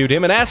interviewed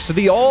him and asked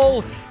the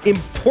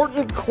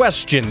all-important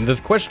question, the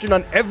question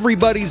on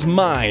everybody's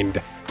mind,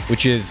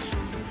 which is,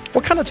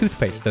 what kind of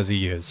toothpaste does he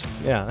use?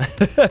 Yeah.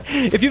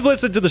 If you've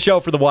listened to the show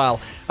for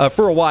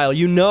a while,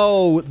 you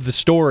know the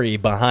story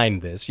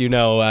behind this.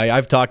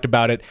 I've talked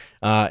about it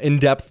in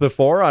depth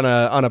before on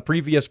a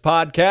previous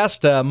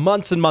podcast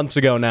months and months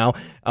ago now.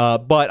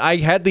 But I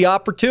had the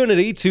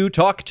opportunity to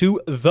talk to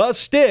the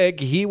Stig.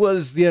 He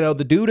was,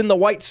 the dude in the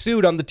white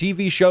suit on the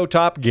TV show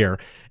Top Gear.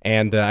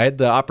 And I had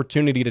the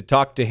opportunity to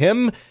talk to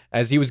him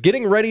as he was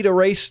getting ready to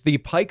race the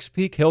Pikes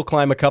Peak Hill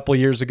Climb a couple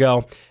years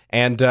ago.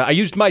 And I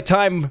used my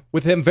time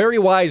with him very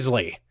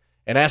wisely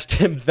and asked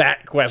him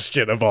that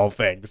question of all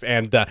things.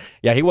 And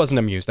he wasn't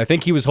amused. I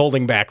think he was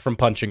holding back from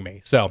punching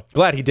me. So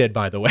glad he did,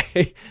 by the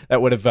way.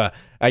 That would have,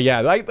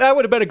 that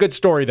would have been a good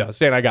story, though,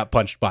 saying I got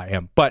punched by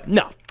him. But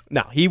no,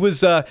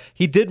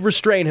 he did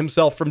restrain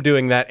himself from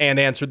doing that and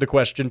answered the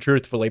question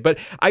truthfully. But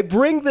I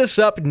bring this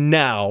up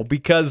now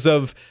because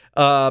of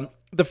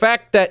the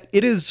fact that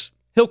it is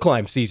hill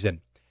climb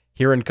season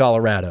here in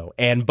Colorado.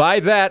 And by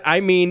that, I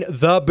mean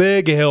the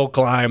big hill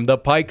climb, the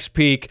Pikes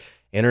Peak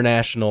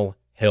International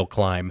Hill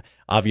Climb.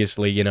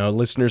 Obviously,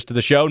 listeners to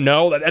the show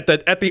know that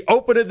at the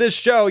open of this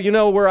show, you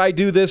know where I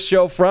do this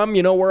show from,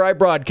 you know where I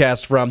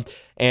broadcast from,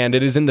 and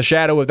it is in the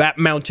shadow of that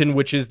mountain,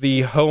 which is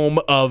the home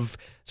of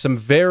some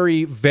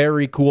very,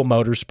 very cool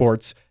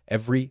motorsports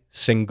every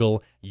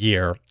single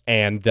year.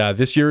 And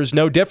this year is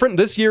no different.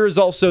 This year is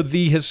also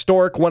the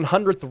historic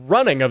 100th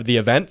running of the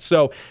event,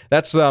 so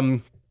that's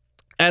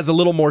has a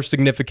little more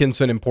significance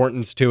and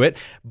importance to it.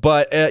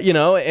 But,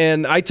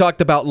 and I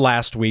talked about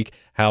last week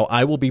how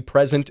I will be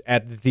present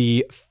at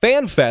the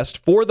Fan Fest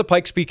for the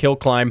Pikes Peak Hill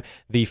Climb,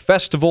 the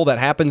festival that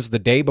happens the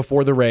day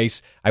before the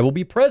race. I will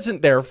be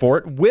present there for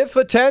it with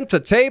a tent, a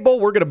table.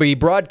 We're going to be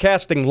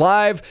broadcasting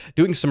live,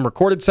 doing some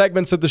recorded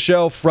segments of the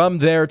show from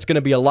there. It's going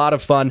to be a lot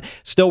of fun.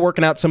 Still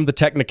working out some of the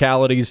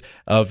technicalities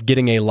of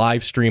getting a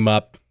live stream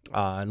up.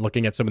 And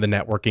looking at some of the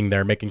networking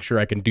there, making sure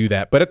I can do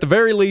that. But at the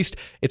very least,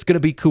 it's going to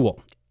be cool.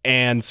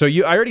 And so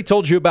I already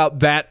told you about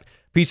that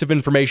piece of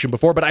information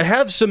before, but I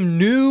have some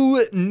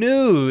new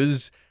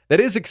news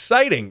that is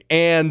exciting.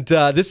 And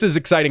this is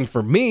exciting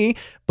for me,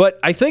 but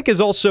I think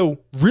is also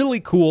really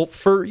cool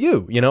for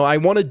you. You know, I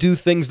want to do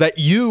things that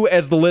you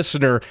as the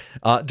listener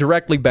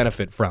directly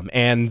benefit from.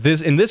 And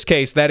in this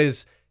case, that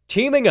is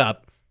teaming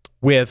up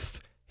with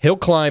Hill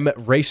Climb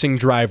racing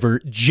driver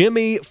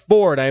Jimmy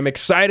Ford. I am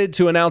excited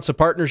to announce a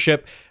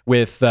partnership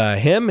with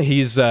him.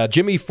 He's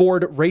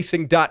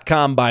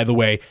JimmyFordRacing.com, by the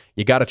way.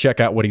 You got to check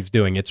out what he's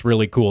doing. It's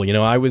really cool. You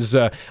know, I was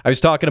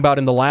talking about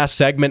in the last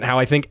segment how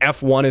I think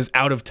F1 is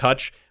out of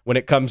touch when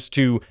it comes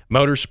to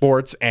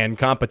motorsports and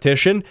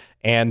competition,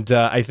 and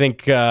I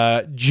think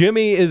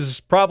Jimmy is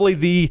probably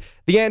the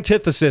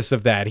antithesis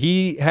of that.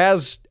 He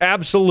has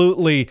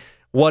absolutely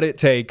what it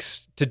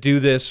takes to do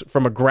this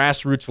from a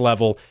grassroots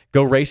level,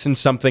 go race in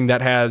something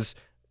that has,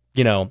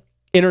 you know,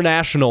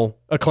 international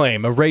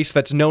acclaim, a race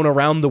that's known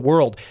around the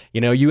world.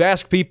 You know, you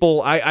ask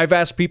people, I've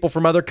asked people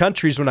from other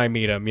countries when I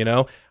meet them, you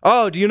know,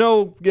 oh, do you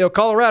know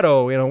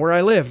Colorado, you know, where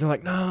I live? And they're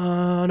like, no.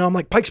 I'm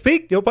like, Pikes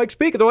Peak, Pikes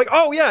Peak. And they're like,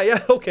 oh, yeah,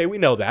 okay, we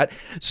know that.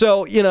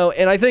 So, you know,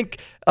 and I think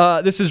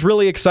this is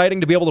really exciting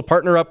to be able to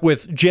partner up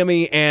with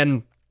Jimmy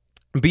and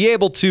be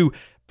able to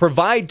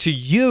provide to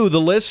you,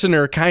 the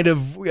listener, kind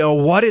of, you know,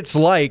 what it's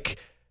like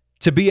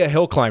to be a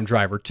hill climb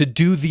driver, to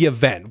do the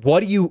event.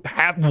 What do you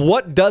have?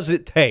 What does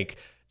it take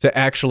to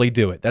actually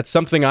do it? That's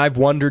something I've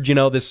wondered. You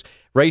know, this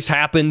race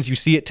happens, you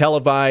see it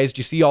televised,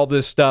 you see all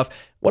this stuff.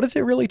 What does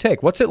it really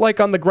take? What's it like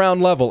on the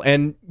ground level?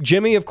 And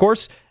Jimmy, of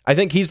course, I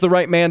think he's the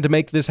right man to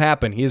make this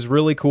happen. He is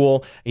really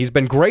cool. He's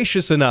been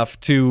gracious enough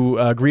to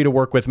agree to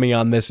work with me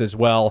on this as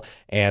well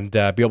and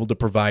be able to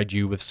provide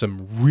you with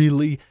some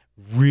really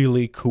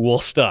cool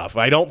stuff.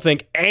 I don't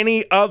think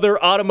any other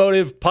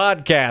automotive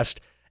podcast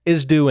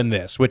is doing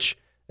this, which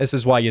this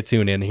is why you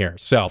tune in here.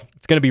 So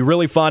it's going to be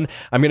really fun.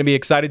 I'm going to be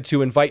excited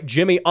to invite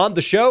Jimmy on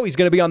the show. He's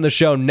going to be on the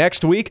show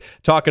next week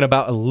talking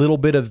about a little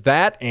bit of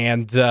that.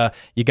 And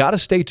you got to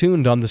stay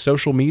tuned on the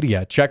social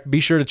media. Be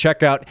sure to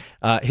check out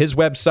his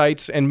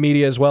websites and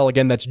media as well.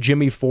 Again, that's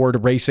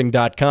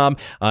JimmyFordRacing.com.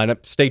 And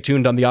stay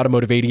tuned on the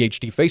Automotive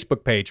ADHD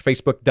Facebook page,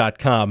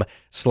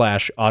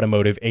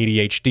 Facebook.com/Automotive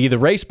ADHD. The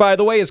race, by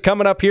the way, is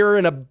coming up here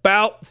in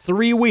about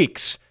 3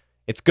 weeks.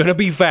 It's going to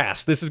be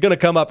fast. This is going to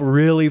come up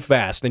really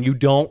fast, and you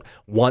don't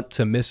want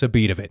to miss a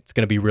beat of it. It's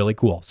going to be really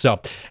cool.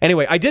 So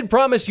anyway, I did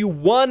promise you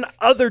one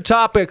other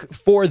topic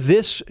for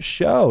this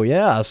show.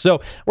 Yeah, so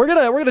we're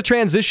gonna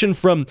transition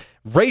from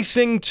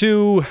racing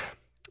to,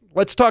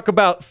 let's talk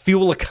about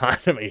fuel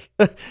economy.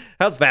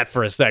 How's that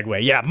for a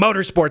segue? Yeah,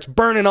 motorsports,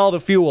 burning all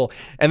the fuel,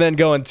 and then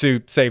going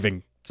to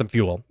saving some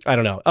fuel. I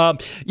don't know.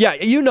 Yeah,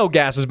 you know,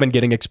 gas has been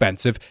getting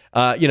expensive.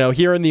 You know,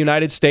 here in the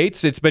United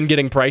States, it's been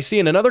getting pricey,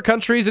 and in other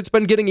countries, it's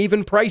been getting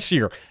even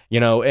pricier. You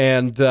know,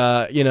 and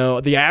you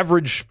know, the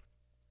average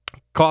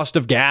cost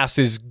of gas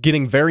is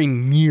getting very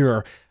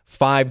near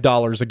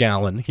 $5 a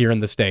gallon here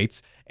in the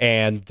States.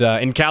 And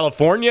in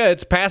California,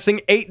 it's passing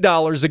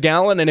 $8 a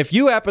gallon. And if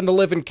you happen to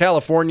live in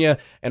California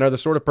and are the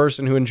sort of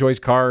person who enjoys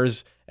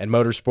cars and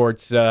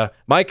motorsports,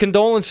 my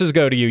condolences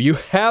go to you. You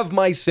have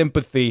my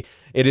sympathy.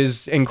 It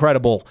is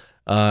incredible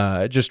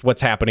just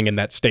what's happening in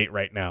that state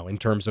right now in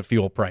terms of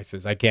fuel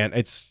prices.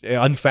 It's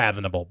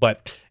unfathomable.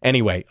 But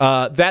anyway,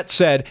 that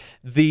said,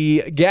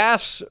 the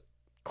gas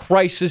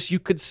crisis, you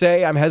could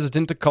say, I'm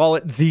hesitant to call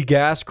it the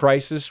gas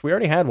crisis. We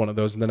already had one of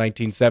those in the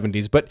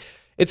 1970s, but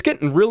it's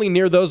getting really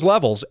near those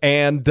levels.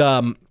 And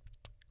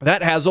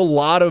that has a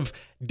lot of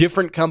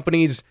different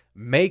companies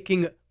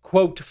making,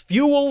 quote,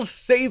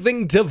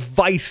 fuel-saving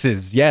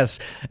devices. Yes,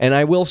 and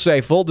I will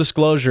say, full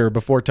disclosure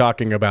before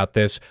talking about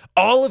this,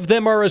 all of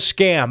them are a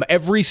scam.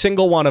 Every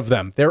single one of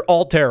them. They're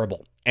all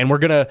terrible. And we're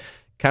going to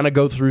kind of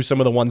go through some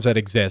of the ones that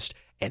exist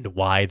and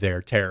why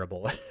they're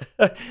terrible.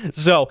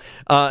 So,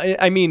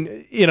 I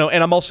mean, you know,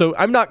 and I'm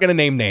not going to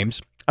name names.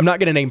 I'm not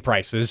going to name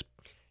prices.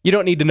 You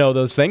don't need to know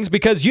those things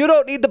because you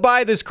don't need to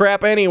buy this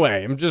crap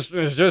anyway. I'm just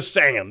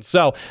saying.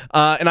 So,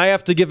 and I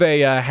have to give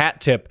a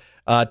hat tip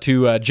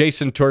to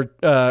Aaron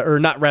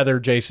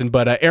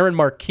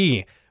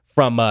Marquis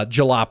from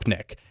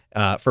Jalopnik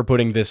for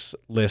putting this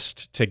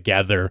list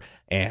together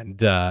and,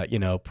 you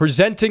know,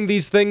 presenting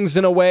these things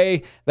in a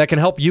way that can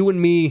help you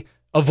and me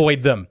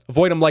avoid them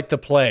like the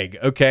plague.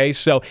 Okay.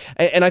 So,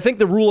 and I think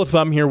the rule of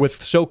thumb here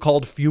with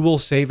so-called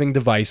fuel-saving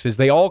devices,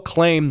 they all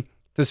claim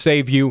to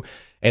save you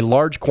a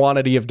large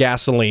quantity of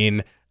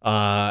gasoline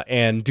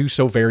and do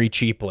so very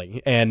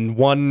cheaply. And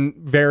one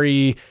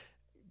very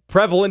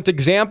prevalent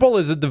example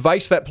is a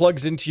device that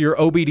plugs into your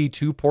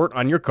OBD2 port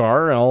on your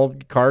car. All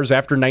cars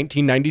after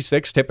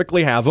 1996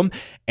 typically have them.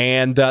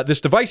 And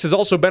this device has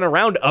also been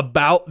around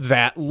about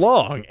that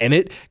long. And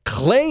it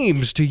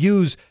claims to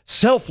use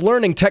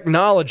self-learning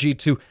technology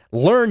to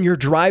learn your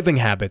driving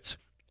habits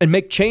and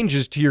make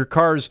changes to your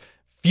car's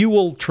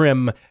fuel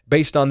trim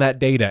based on that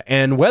data.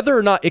 And whether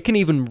or not it can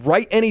even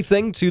write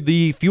anything to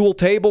the fuel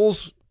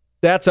tables,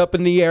 that's up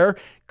in the air.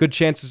 Good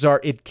chances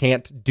are it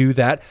can't do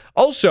that.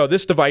 Also,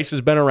 this device has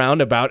been around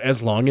about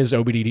as long as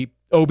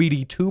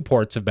OBD2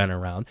 ports have been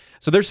around.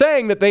 So they're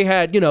saying that they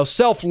had,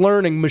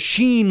 self-learning,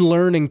 machine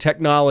learning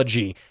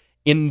technology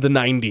in the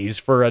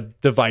 90s for a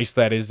device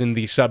that is in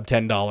the sub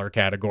 $10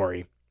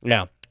 category.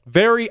 Yeah,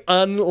 very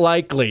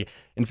unlikely.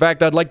 In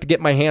fact, I'd like to get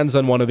my hands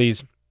on one of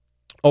these,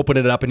 open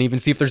it up, and even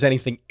see if there's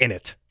anything in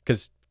it,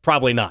 because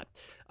probably not.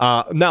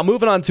 Now,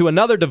 moving on to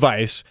another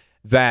device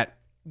that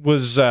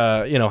was,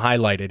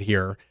 highlighted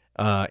here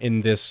in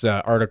this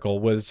article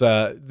was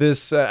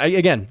this.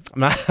 Again,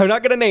 I'm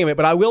not going to name it,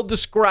 but I will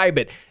describe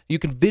it. You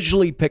can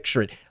visually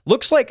picture it.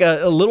 Looks like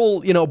a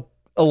little,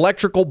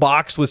 electrical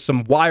box with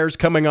some wires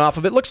coming off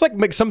of it. Looks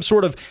like some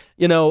sort of,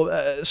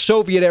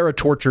 Soviet-era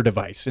torture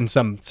device in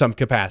some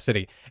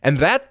capacity. And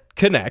that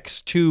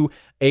connects to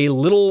a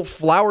little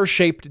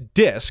flower-shaped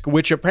disc,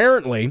 which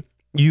apparently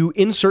you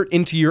insert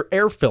into your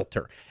air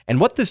filter. And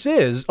what this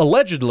is,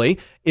 allegedly,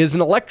 is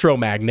an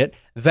electromagnet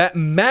that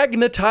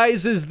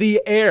magnetizes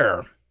the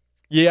air.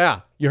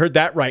 Yeah, you heard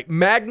that right.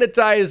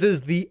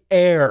 Magnetizes the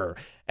air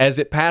as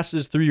it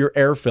passes through your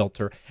air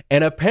filter.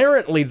 And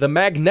apparently the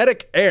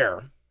magnetic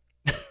air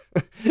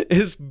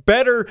is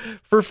better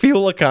for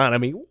fuel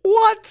economy.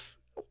 What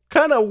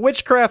kind of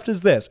witchcraft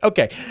is this?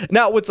 Okay,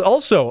 now what's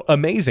also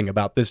amazing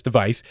about this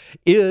device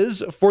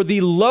is for the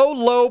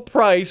low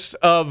price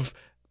of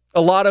a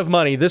lot of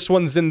money, this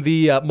one's in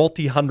the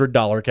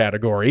multi-$100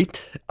 category,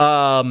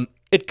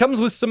 it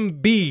comes with some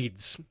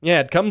beads.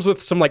 Yeah, it comes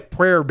with some like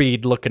prayer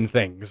bead looking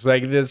things,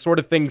 like the sort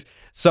of things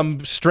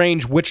some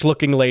strange witch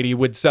looking lady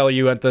would sell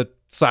you at the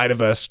side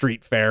of a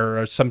street fair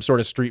or some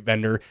sort of street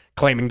vendor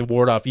claiming to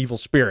ward off evil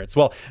spirits.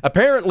 Well,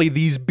 apparently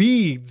these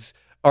beads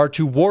are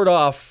to ward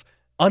off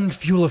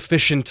unfuel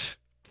efficient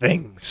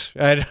things,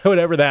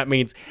 whatever that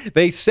means.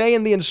 They say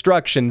in the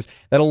instructions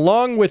that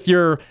along with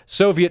your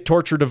Soviet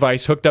torture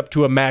device hooked up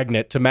to a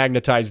magnet to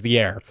magnetize the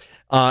air,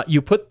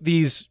 you put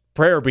these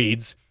prayer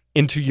beads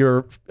into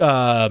your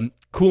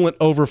coolant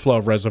overflow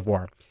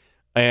reservoir,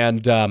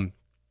 and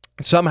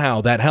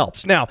somehow that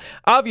helps. Now,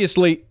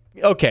 obviously,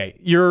 okay,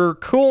 your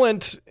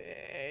coolant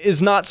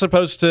is not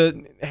supposed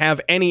to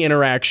have any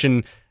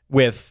interaction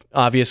with,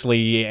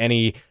 obviously,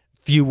 any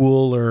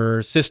fuel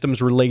or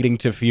systems relating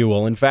to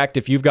fuel. In fact,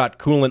 if you've got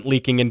coolant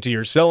leaking into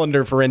your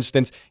cylinder, for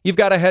instance, you've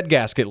got a head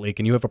gasket leak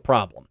and you have a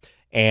problem.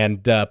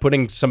 And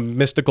putting some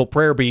mystical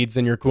prayer beads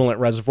in your coolant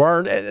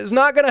reservoir is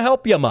not going to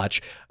help you much.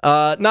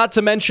 Not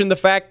to mention the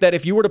fact that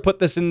if you were to put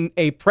this in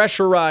a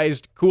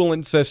pressurized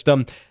coolant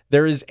system,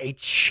 there is a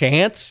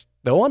chance,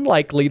 though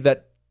unlikely,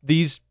 that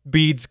these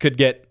beads could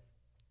get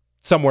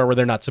somewhere where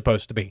they're not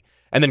supposed to be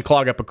and then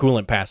clog up a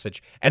coolant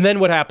passage. And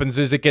then what happens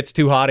is it gets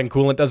too hot and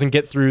coolant doesn't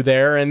get through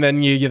there, and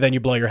then you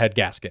blow your head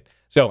gasket.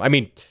 So, I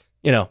mean,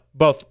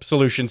 both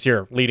solutions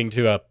here leading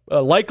to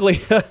a likely,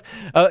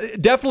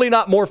 definitely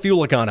not more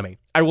fuel economy.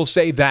 I will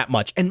say that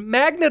much. And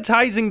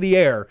magnetizing the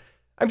air,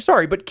 I'm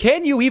sorry, but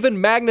can you even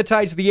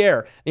magnetize the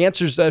air? The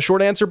answer's,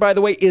 short answer, by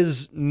the way,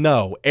 is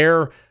no.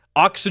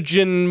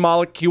 Oxygen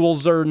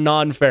molecules are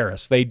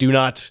non-ferrous. They do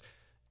not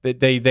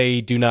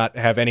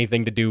have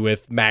anything to do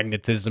with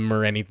magnetism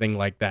or anything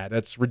like that.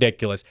 That's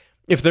ridiculous.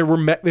 If there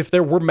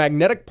were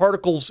magnetic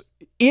particles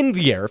in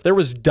the air, if there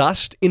was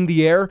dust in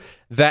the air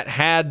that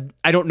had,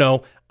 I don't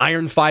know,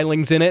 iron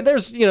filings in it,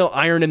 there's,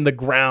 iron in the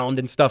ground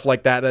and stuff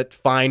like that, that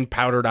fine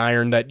powdered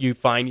iron that you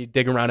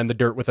dig around in the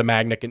dirt with a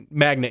magnet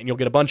and you'll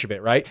get a bunch of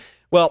it, right?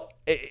 Well,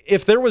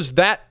 if there was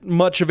that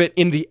much of it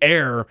in the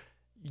air,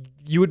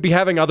 you would be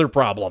having other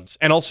problems.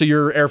 And also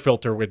your air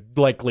filter would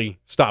likely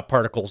stop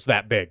particles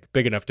that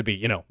big enough to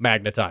be,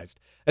 magnetized.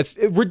 It's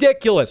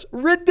ridiculous,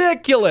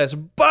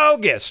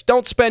 bogus.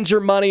 Don't spend your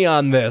money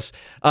on this.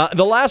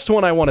 The last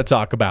one I want to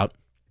talk about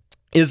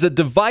is a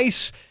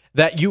device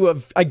that you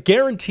have, I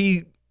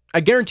guarantee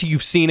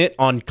you've seen it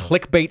on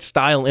clickbait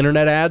style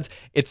internet ads.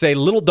 It's a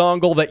little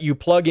dongle that you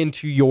plug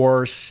into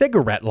your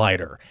cigarette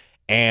lighter.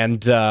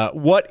 And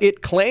what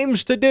it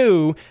claims to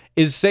do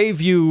is save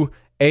you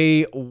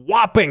a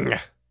whopping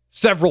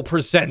several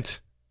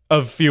percent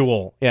of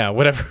fuel. Yeah,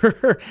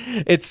 whatever.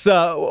 It's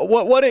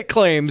what it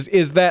claims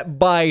is that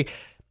by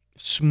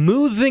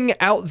smoothing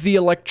out the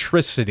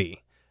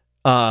electricity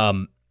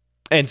and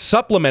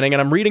supplementing, and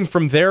I'm reading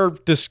from their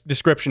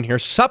description here,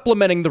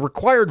 supplementing the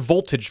required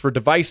voltage for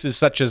devices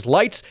such as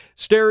lights,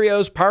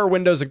 stereos, power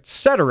windows,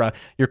 etc.,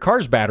 your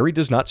car's battery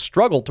does not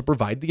struggle to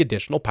provide the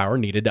additional power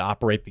needed to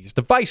operate these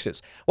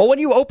devices. Well, when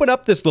you open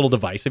up this little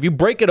device, if you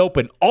break it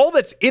open, all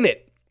that's in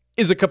it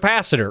is a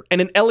capacitor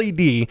and an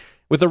LED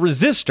with a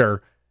resistor,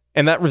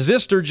 and that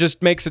resistor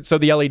just makes it so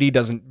the LED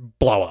doesn't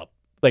blow up.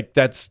 Like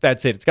that's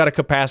it. It's got a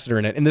capacitor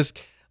in it. And this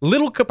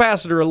little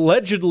capacitor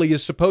allegedly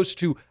is supposed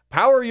to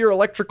power your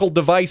electrical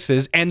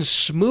devices and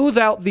smooth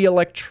out the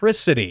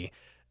electricity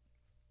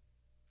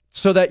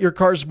so that your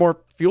car's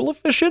more fuel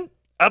efficient.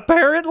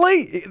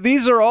 Apparently,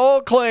 these are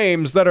all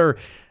claims that are,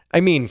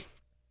 do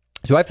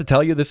I have to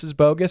tell you this is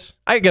bogus?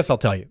 I guess I'll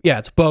tell you. Yeah,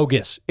 it's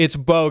bogus. It's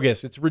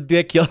bogus. It's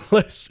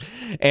ridiculous.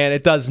 And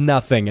it does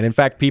nothing. And in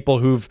fact, people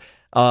who've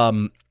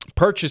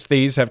purchased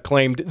these have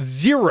claimed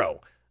zero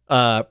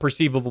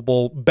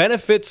perceivable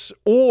benefits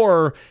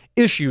or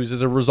issues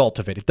as a result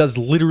of it. It does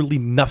literally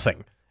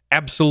nothing.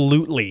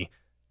 Absolutely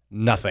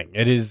nothing.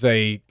 It is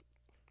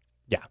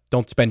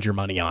don't spend your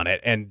money on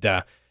it. And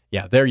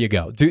there you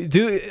go.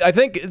 I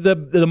think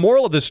the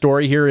moral of the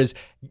story here is,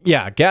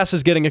 gas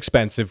is getting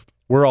expensive.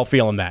 We're all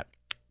feeling that.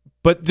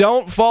 But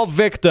don't fall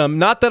victim.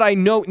 Not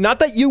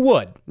that you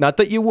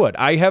would.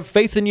 I have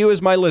faith in you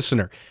as my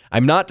listener.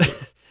 I'm not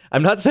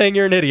saying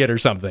you're an idiot or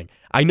something.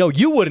 I know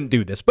you wouldn't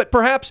do this, but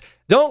perhaps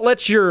don't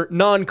let your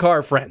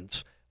non-car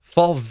friends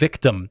fall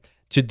victim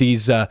to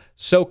these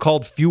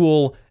so-called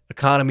fuel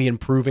economy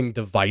improving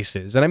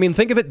devices. And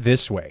think of it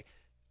this way.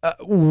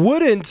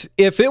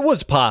 If it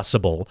was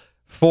possible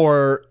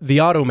for the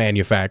auto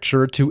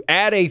manufacturer to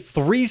add a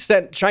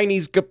 3-cent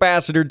Chinese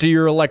capacitor to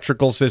your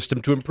electrical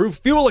system to improve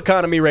fuel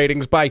economy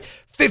ratings by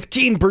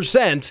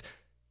 15%,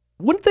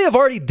 wouldn't they have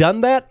already done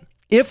that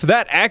if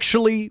that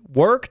actually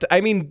worked?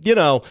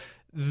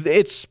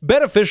 It's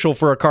beneficial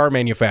for a car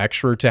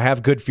manufacturer to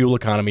have good fuel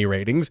economy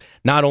ratings,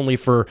 not only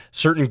for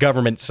certain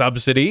government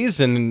subsidies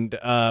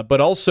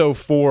but also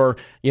for,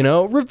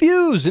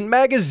 reviews and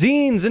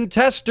magazines and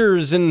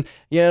testers and,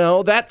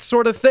 that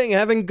sort of thing.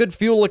 Having good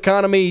fuel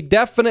economy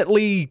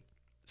definitely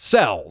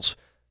sells.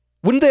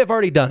 Wouldn't they have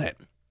already done it?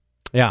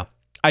 Yeah,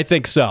 I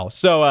think so.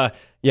 So,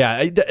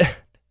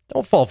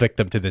 don't fall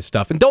victim to this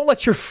stuff, and don't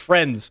let your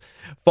friends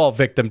fall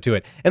victim to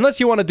it unless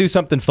you want to do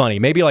something funny.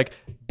 Maybe like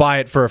buy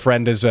it for a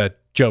friend as a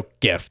joke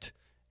gift.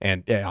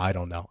 And I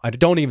don't know. I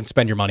don't even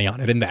spend your money on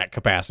it in that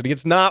capacity.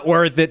 It's not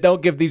worth it.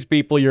 Don't give these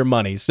people your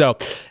money. So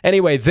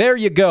anyway, there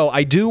you go.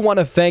 I do want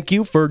to thank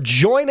you for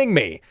joining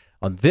me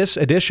on this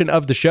edition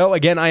of the show.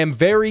 Again, I am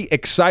very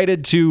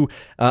excited to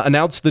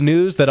announce the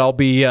news that I'll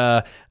be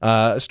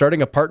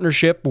starting a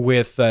partnership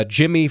with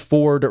Jimmy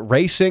Ford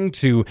Racing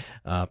to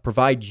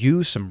provide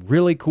you some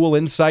really cool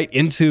insight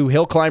into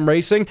hill climb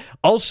racing.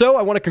 Also,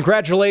 I want to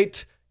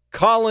congratulate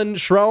Colin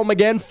Schroem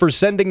again for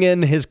sending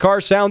in his car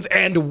sounds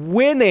and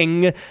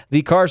winning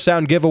the car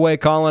sound giveaway.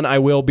 Colin, I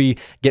will be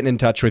getting in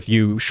touch with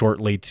you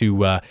shortly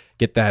to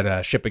get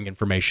that shipping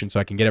information so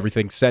I can get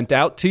everything sent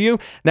out to you.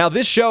 Now,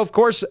 this show, of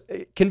course,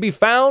 can be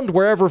found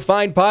wherever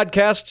fine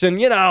podcasts and,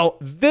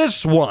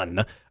 this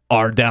one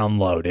are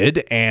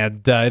downloaded.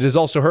 And it is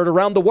also heard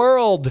around the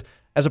world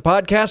as a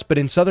podcast, but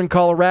in Southern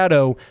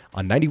Colorado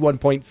on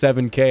 91.7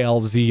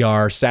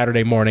 KLZR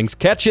Saturday mornings.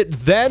 Catch it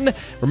then.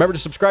 Remember to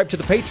subscribe to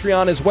the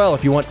Patreon as well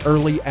if you want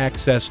early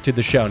access to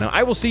the show. Now,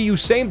 I will see you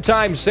same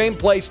time, same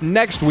place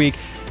next week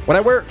when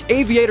I wear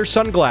aviator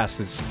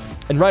sunglasses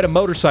and ride a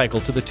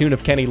motorcycle to the tune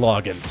of Kenny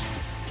Loggins.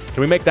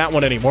 Can we make that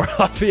one any more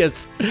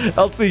obvious?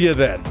 I'll see you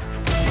then.